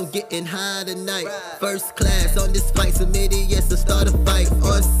first, I'm getting high tonight. First class on this fight, some idiots to start a fight.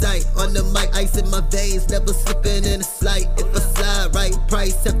 On sight, on the mic, ice in my veins, never slipping in a slight. If I slide right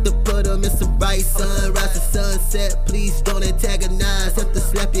price, have to put them in some rice. Sunrise to sunset, please don't antagonize. Have to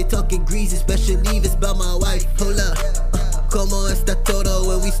slap you talking greasy, especially if it's about my wife. Hold up, como esta todo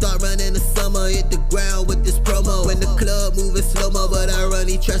when we start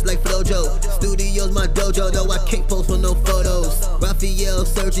trust like Flojo. Studios my dojo, no I can't post for no photos. Raphael,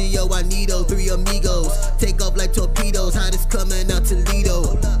 Sergio, Juanito, 3 amigos. Take off like torpedoes, hottest coming out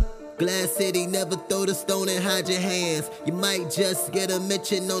Toledo. Glass City, never throw the stone and hide your hands. You might just get a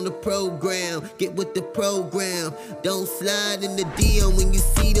mention on the program. Get with the program. Don't slide in the DM when you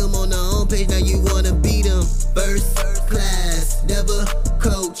see them on the homepage. Now you wanna beat them. First class, never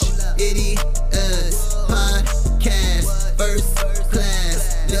coach. Idiots, podcast. First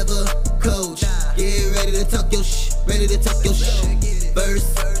class, never coach. Get ready to talk your ready to talk your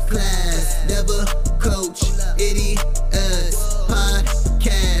First class, never coach. Idiots.